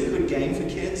it is a good game for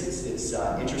kids. It's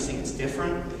interesting, it's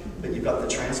different, but you've got the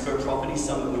transfer properties,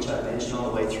 some of which I've mentioned on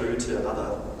the way through to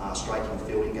other striking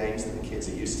fielding games that the kids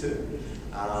are used to.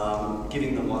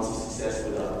 Giving them lots of success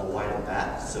with a wider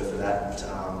bat, so for that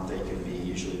they can be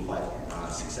usually quite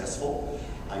successful.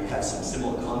 You have some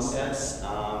similar concepts,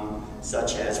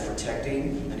 such as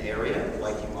protecting an area,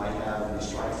 like you might have in the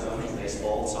strike zone in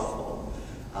baseball and softball.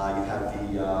 You have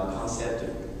the concept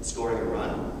of scoring a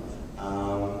run,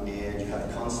 and you have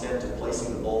the concept of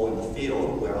placing the ball in the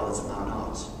field where others are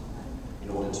not, in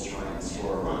order to try and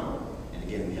score a run. And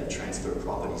again, we have transfer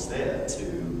properties there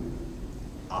to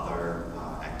other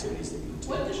activities that you do.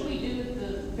 What did we do at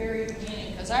the very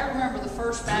beginning? Because I remember the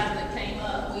first batter that came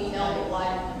up, we held it like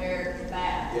an American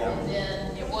bat. Yeah. And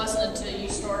then it wasn't until you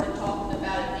started talking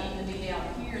about it needing to be down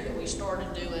here that we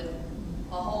started doing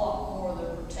a whole lot more of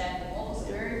the protecting. What was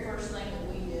the very first thing that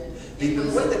we did? It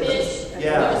was a pitch.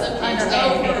 Yeah. It was a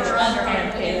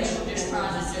underhand pitch. We were just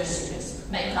trying to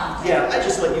just make contact. Yeah, I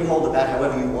just let you hold the bat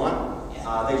however you want.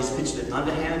 They just pitched it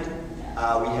underhand.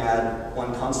 We had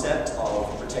one concept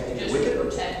of protecting the wicket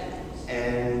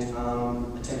and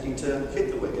attempting to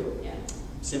hit the wicket.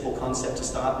 Simple concept to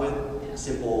start with,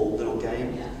 simple little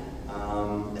game.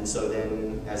 And so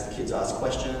then as the kids ask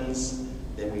questions,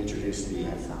 then we introduce the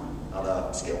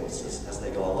other skills as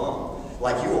they go along.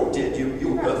 Like you all did,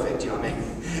 you were perfect, you know what I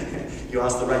mean? You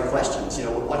asked the right questions,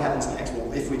 what happens next?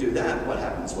 Well, if we do that, what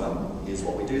happens? Well, here's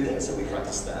what we do there, so we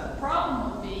practice that. The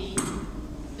problem would be,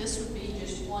 this would be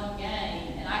just one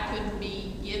game, and I couldn't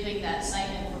be giving that same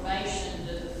information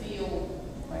to the field,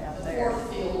 the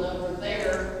fourth field over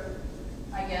there,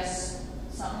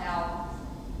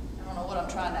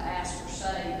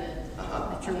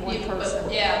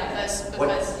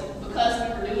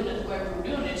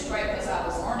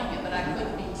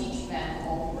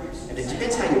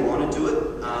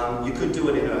 could do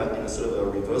it in a sort of a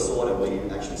reverse order where you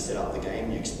actually set up the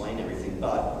game, you explain everything,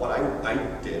 but what I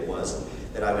did was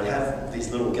that I would have these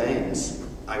little games.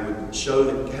 I would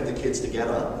have the kids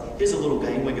together. Here's a little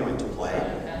game we're going to play.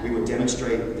 We would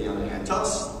demonstrate the underhand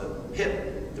toss, the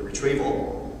hip, the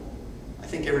retrieval. I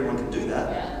think everyone can do that.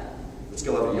 Yeah. Let's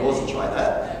go over to yours and try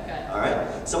that. Okay. All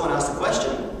right. Someone asked a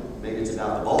question. Maybe it's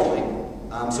about the bowling.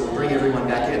 So we'll bring everyone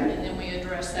back in. And then we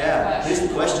address that Yeah. question. Here's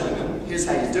the question, and then here's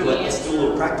how you do it. Let's do a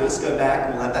little practice. Go back.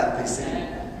 And we'll have that piece in.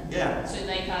 Yeah. So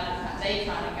they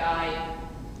kind of guide.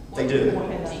 They do.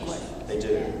 Teach. They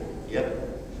do. Yep.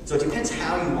 So it depends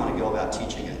how you want to go about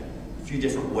teaching it. A few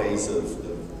different ways of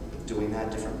doing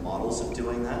that, different models of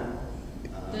doing that.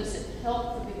 Does it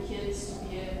help for the kids to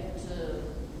be able to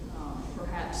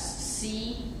perhaps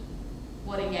see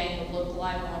what a game would look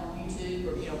like on YouTube,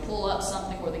 or pull up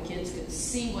something where the kids could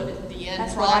see what the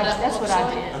end product That's looks what I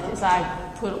like? did. Is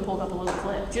I pulled up a little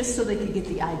clip just so they could get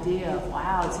the idea of,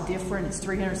 wow, it's different. It's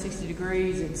 360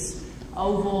 degrees. It's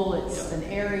oval. It's an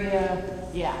area.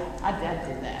 Yeah, I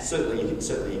did that. Certainly you can.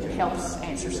 It helps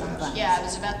answer something. Yeah, I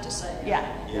was about to say. Yeah.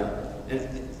 Yeah.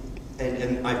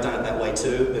 And I've done it that way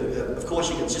too, but of course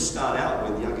you can just start out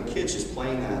with younger kids just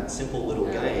playing that simple little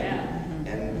game. Yeah.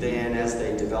 And then as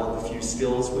they develop a few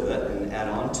skills with it and add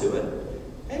on to it,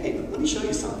 hey, let me show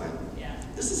you something. Yeah.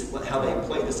 This is how they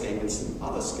play this game with some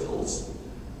other skills.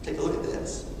 Take a look at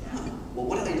this. Well,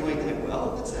 what are they doing there?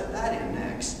 Well, let's add that in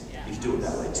next. Yeah. You can do it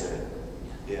that way too.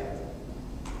 Yeah.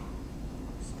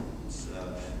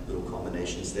 Little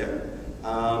combinations there.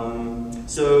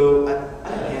 So I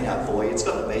have a handout for you. It's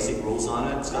got the basic rules on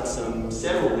it. It's got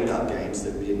several lead-up games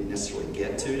that we didn't necessarily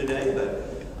get to today, but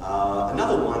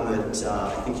another one that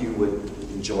I think you would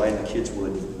enjoy and the kids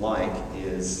would like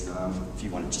is, if you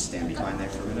want to just stand behind there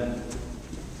for a minute.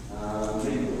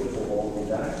 Maybe a little ball with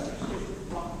that.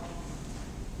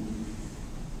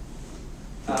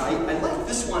 I like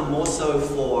this one more so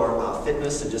for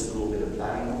fitness and just a little bit of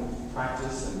batting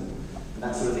practice and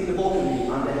that sort of thing. The ball can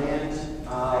be underhand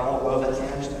or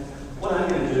overhand. What I'm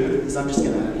going to do is I'm just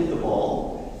going to hit the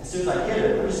ball. As soon as I hit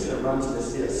it, I'm just going to run to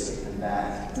this disc and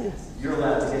back. You're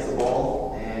allowed to hit the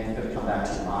ball and you're going to come back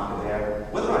to the marker there.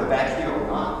 Whether I'm back here or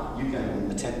not, you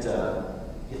can attempt to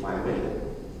hit my wicket.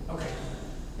 Okay.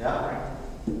 Yeah?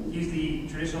 Use the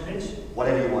traditional pitch?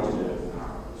 Whatever you want to do. We'll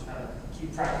try to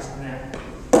keep practicing that.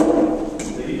 So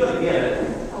you've got to get it.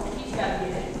 Oh, he's got to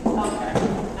get it. Okay.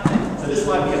 So this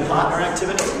might be a partner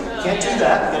activity. Can't do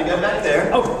that. Got to go back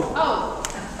there. Oh.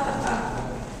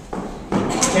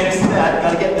 Can't do that.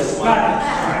 Got to get this one.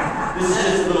 This is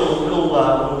just a little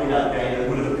lead-up game that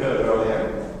would have occurred earlier.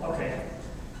 Okay.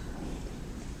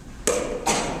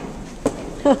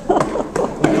 We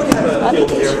could have a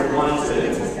field here if we wanted to.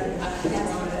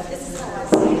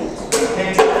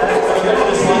 Can't do that. Got to go to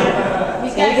this one.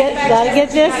 Gotta get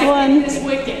this one. This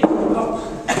wicket. Whoa.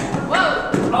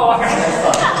 Oh, okay.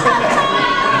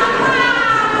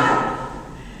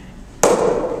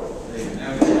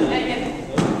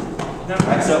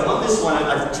 Right, so on this one,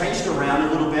 I've changed around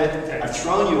a little bit. Okay. I've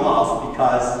thrown you off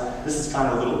because this is kind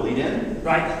of a little lead-in.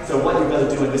 Right. So what you've got to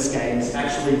do in this game is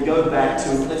actually go back to,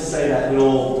 let's say, that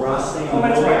little brass thing on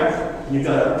the floor. Right. You've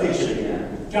got to pitch it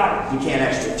again. Got it. You can't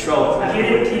actually throw it. I can't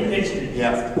even keep pitching it.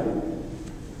 Yeah.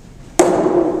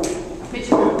 Pitch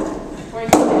it. Where you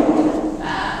going?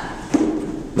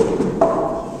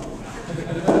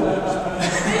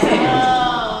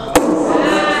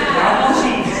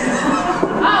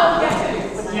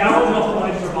 Yeah, I wasn't off the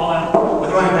line for a ball out.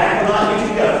 Whether I'm back or not, you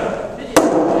can go.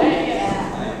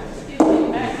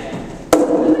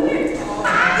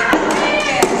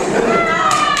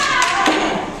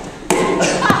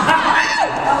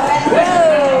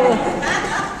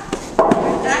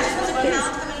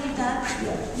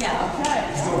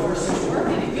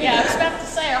 Yeah, I was about to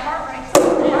say our heart rate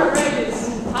is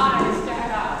high as sky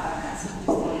high.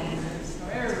 So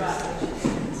everybody.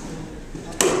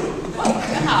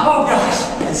 Oh, gosh.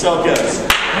 And so it goes.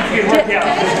 Good workout.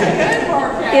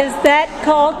 Is that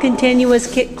called continuous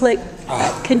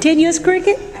continuous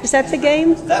cricket? Is that the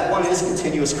game? That one is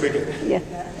continuous cricket. Yeah.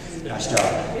 Nice job.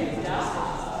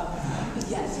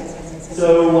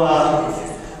 So,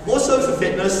 more so for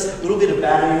fitness, a little bit of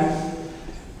batting.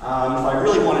 If I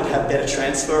really wanted to have better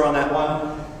transfer on that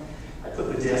one, I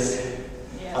put the disc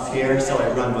up here so I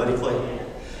run vertically.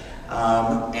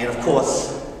 And of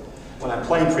course, when I'm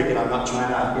playing cricket, I'm not trying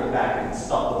to get back and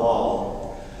stop the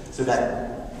ball. So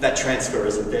that transfer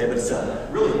isn't there, but it's a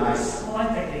really nice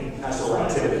little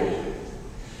activity.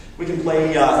 We can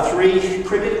play 3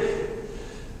 cricket,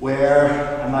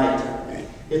 where I might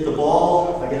hit the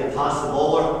ball. If I get it past the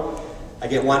bowler, I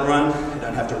get 1 run. I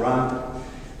don't have to run.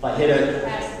 If I hit it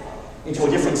into a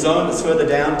different zone that's further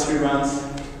down, 2 runs.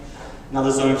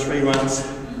 Another zone, 3 runs.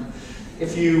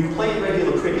 If you play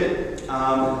regular cricket,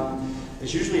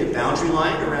 there's usually a boundary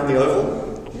line around the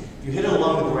oval. If you hit it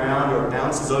along the ground or it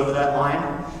bounces over that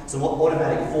line, it's an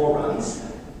automatic 4 runs.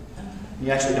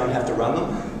 You actually don't have to run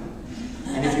them.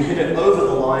 And if you hit it over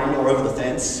the line or over the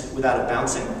fence without it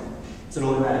bouncing, it's an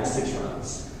automatic 6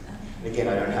 runs. And again,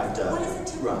 I don't have to run. What is a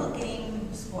typical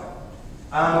game sport?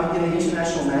 In the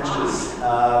international matches,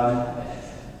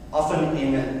 often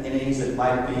in innings that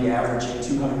might be averaging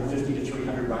 250 to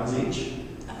 300 runs each.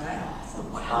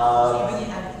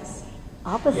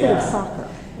 Opposite of soccer.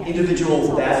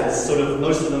 Individual batters, sort of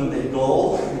most of them, their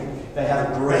goal, they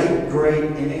have great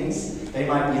innings. They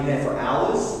might be in there for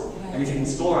hours, and if you can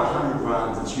score 100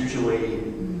 runs, it's usually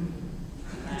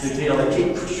the deal. They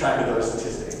keep track of those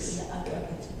statistics.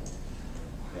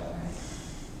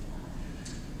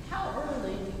 How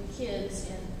early do kids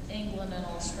in England and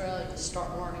Australia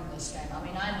start learning this game? I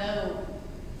mean, I know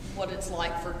what it's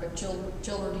like for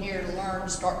children here to learn to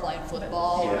start playing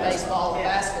football or baseball or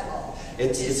basketball.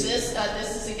 This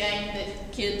is a game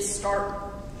that kids start?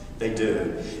 They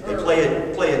do. They play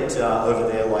it over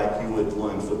there like you would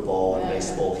learn football and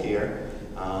baseball here.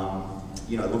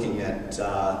 You know, looking at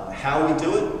how we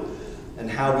do it and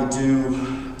how we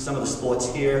do some of the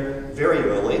sports here very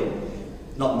early,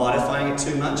 not modifying it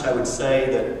too much. I would say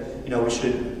that, you know, we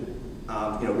should,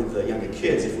 you know, with the younger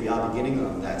kids, if we are beginning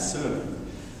them that soon,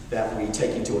 that we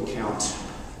take into account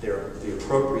the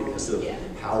appropriateness of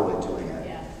how we're doing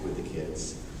it with the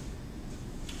kids.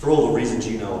 For all the reasons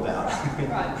you know about.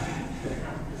 Right.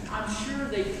 I'm sure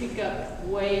they pick up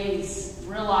ways,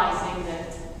 realizing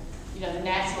that, you know, the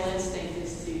natural instinct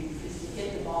is to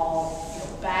hit the ball, you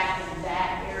know, back in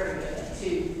that area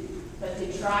but to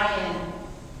try and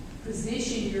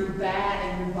position your bat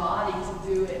and your body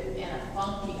to do it in a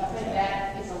funky. I bet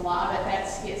that is a lot of that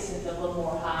gets into a little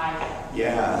more higher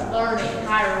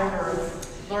higher order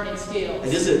of learning skills.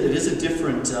 It is a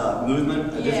different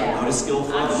movement, a different motor skill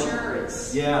for them. I'm sure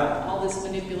it's all this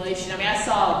manipulation. I mean, I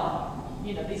saw,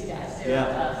 you know, these guys, you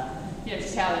know,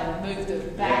 just how they move the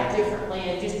bat differently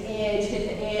and just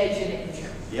hit the edge, and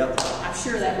I'm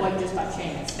sure that wasn't just by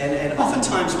chance. And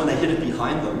oftentimes when they hit it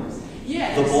behind them,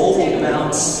 the ball will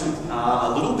bounce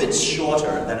a little bit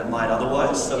shorter than it might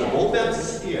otherwise. So the ball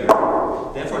bounces here,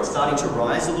 therefore it's starting to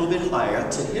rise a little bit higher.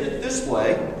 To hit it this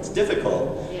way, it's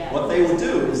difficult. What they will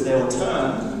do is they will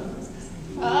turn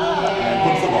and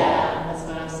hook the ball. That's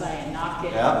what I'm saying, knock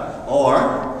it.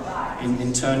 Or,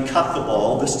 in turn, cut the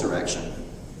ball this direction.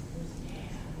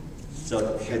 So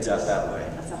it heads out that way.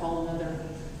 That's a whole other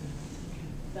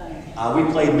thing.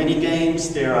 We play mini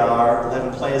games. There are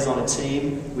 11 players on a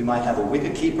team. We might have a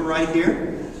wicket keeper right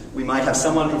here. We might have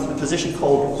someone in a position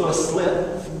called first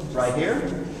slip right here.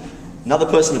 Another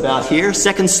person about here,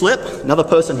 second slip. Another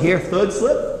person here, third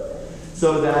slip.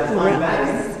 So that if I'm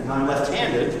batting and I'm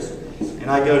left-handed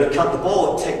and I go to cut the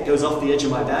ball, it goes off the edge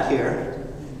of my bat here.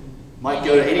 Might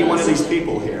go to any one of these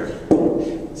people here.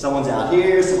 Someone's out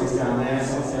here, someone's down there,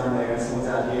 someone's down there, someone's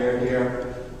out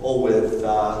here, all with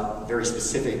very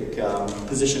specific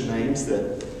position names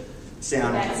that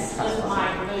sound that slip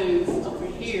might move over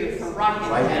here for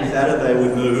right-hand batter. They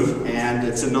would move, and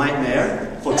it's a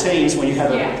nightmare for teams when you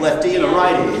have a lefty and a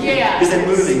righty, because they're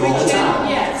moving all the time.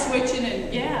 Switching and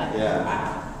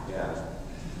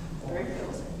very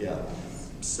cool.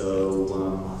 So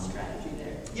strategy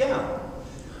there.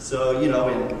 So, you know,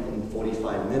 in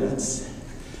 45 minutes,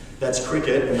 that's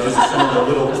cricket, and those are some of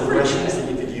the little progressions that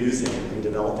you could use in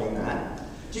developing that.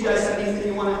 Do you guys have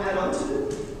anything you want to add on to?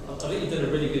 I think you've done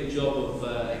a really good job of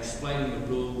explaining the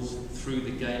rules through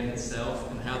the game itself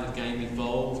and how the game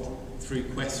evolved through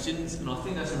questions, and I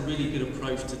think that's a really good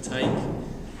approach to take,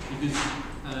 because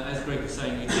as Greg was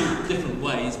saying, you do it different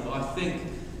ways, but I think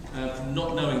from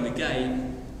not knowing the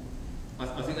game,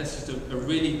 I think that's just a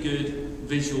really good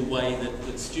visual way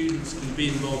that students can be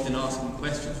involved in asking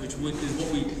questions, which is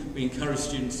what we encourage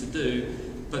students to do,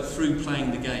 but through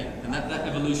playing the game. And that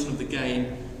evolution of the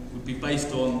game would be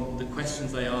based on the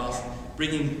questions they ask,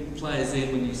 bringing players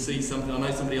in when you see something. I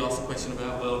know somebody asked a question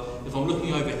about, well, if I'm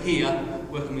looking over here,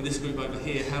 working with this group over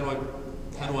here, how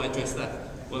do I address that?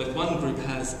 Well, if one group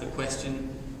has a question,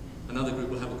 another group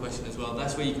will have a question as well.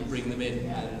 That's where you can bring them in.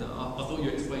 And I thought you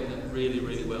explained that really,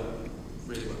 really well.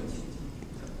 Really well.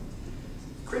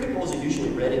 Cricket balls are usually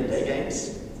red in day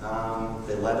games.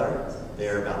 They're leather.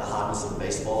 They're about the hardness of a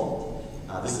baseball.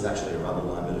 This is actually a rubber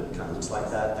one, but it kind of looks like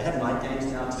that. They have night games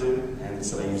now too, and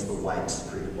so they use the white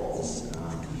cricket balls.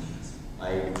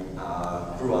 I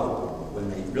grew up when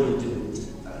they really didn't,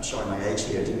 showing my age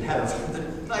here, didn't have the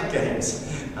night games.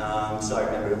 So I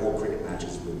remember all cricket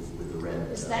matches with the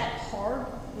red. Is that hard,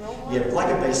 real hard? Yeah, like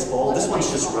a baseball. This one's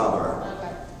just rubber.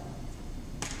 Okay.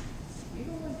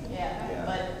 Yeah, Yeah.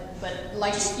 but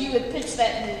like if you would pitch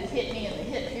that and it hit me in the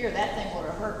hip here, that thing would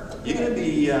have hurt. You're gonna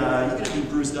be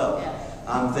bruised up.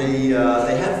 Yeah. They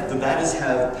have the batters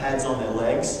have pads on their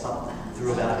legs up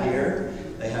through about here.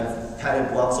 They have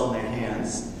padded gloves on their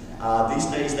hands. These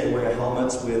days they wear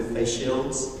helmets with face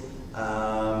shields.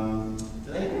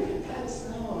 Do they wear pads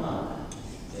now or not?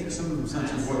 I think some of them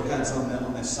sometimes wear pads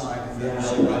on their side if they're Yeah.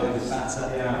 actually riding the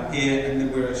batter Yeah. here, and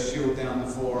then wear a shield down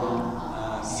the forearm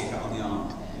to get hit on the arm.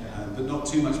 But not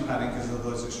too much padding because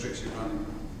otherwise it restricts your running.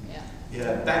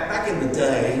 Yeah, back in the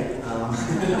day,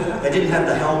 they didn't have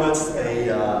the helmets, they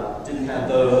didn't have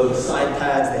the side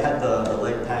pads, they had the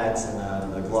leg pads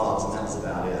and the gloves, and that was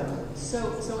about it.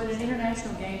 So in an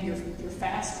international game, your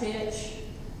fast pitch,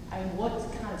 I mean, what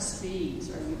kind of speeds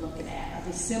are you looking at? Are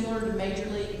they similar to Major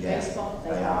League Baseball?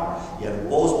 They are. Yeah, the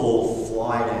balls will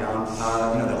fly down.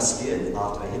 They'll skid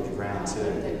after they hit the ground too.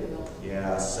 They will.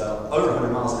 Yeah, so over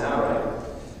 100 miles an hour, right?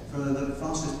 For the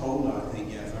fastest bowler, I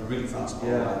think, for a really fast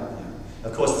bowler. Yeah.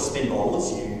 Of course, the spin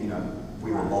bowlers,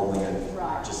 we were bowling at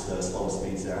Right. just the slower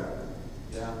speeds there.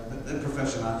 Yeah, but they're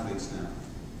professional athletes now.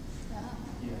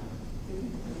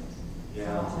 Yeah.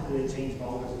 How often do they change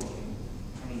bowlers?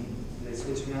 I mean, do they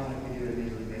switch them out like we do in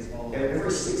Major League Baseball?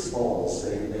 Every 6 balls,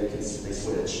 they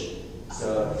switch.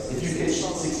 So if you pitch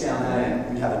 6 down there,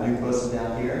 you'd have a new person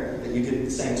down here, but you could,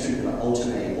 the same two,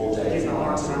 alternate all day. It's not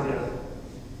hard to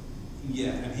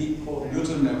Yeah, and you're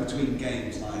talking about between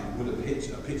games, like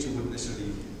a pitcher wouldn't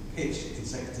necessarily pitch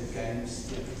consecutive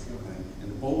games.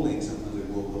 And the bowling, sometimes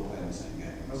they will play in the same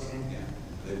games. Okay. Yeah,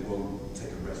 they will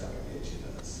take a rest like a pitcher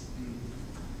does.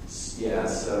 Yeah,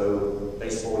 so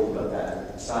baseball, you've got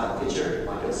that starting pitcher,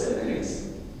 might go 7 innings.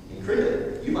 In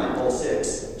cricket, you might bowl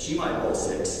 6, she might bowl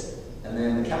 6, and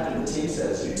then the captain of the team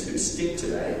says, you two stink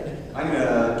today. I'm going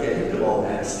to get him to bowl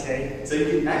next. Okay. So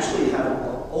you can actually have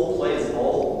all players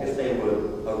bowl if they were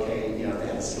okay, if they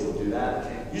had the skill to do that.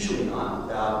 Okay. Usually not.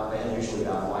 They have usually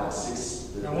about 5 or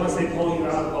 6. Now, once they pull you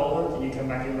out of the bowler, can you come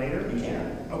back in later? You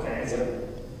can. Okay.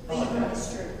 But you can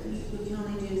you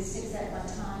only do 6 at one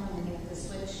time and then you have to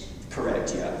switch.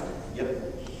 Correct, yeah. Yep.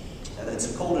 And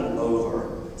it's called an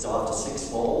over. So after 6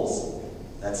 balls,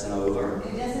 that's an over.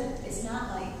 It's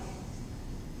not like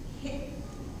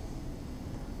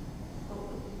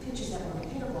pitches that were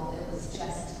hittable, it was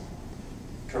just.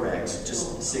 Correct.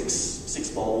 Just six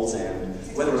balls, and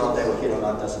whether or not they were hit or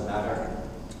not doesn't matter.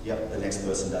 Yep, the next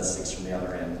person does 6 from the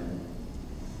other end.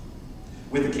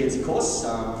 With the kids, of course,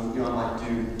 I might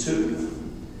do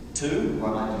 2, or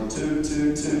I might do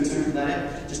 2 from that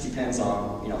end. Just depends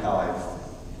on how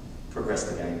I've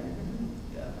progressed the game.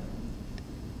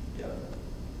 Yeah.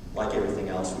 Like everything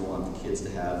else, we want the kids to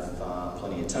have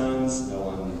plenty of turns, no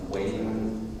one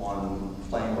waiting on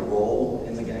playing a role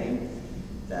in the game,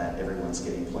 that everyone's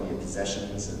getting plenty of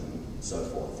possessions and so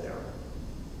forth there.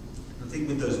 I think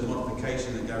with those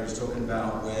modifications that Gary's talking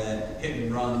about, where hit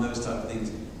and run, those type of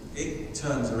things, it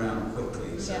turns around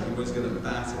quickly. So everybody's going to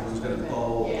bat, everyone's going to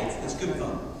bowl. It's good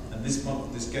fun. And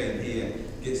this game here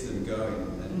gets them going,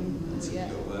 and it's a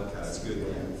good workout. It's good.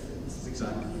 Yeah. It's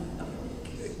exciting.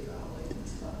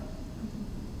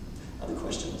 Other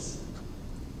questions?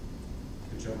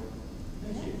 Good job.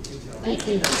 Thank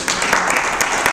you. Thank you.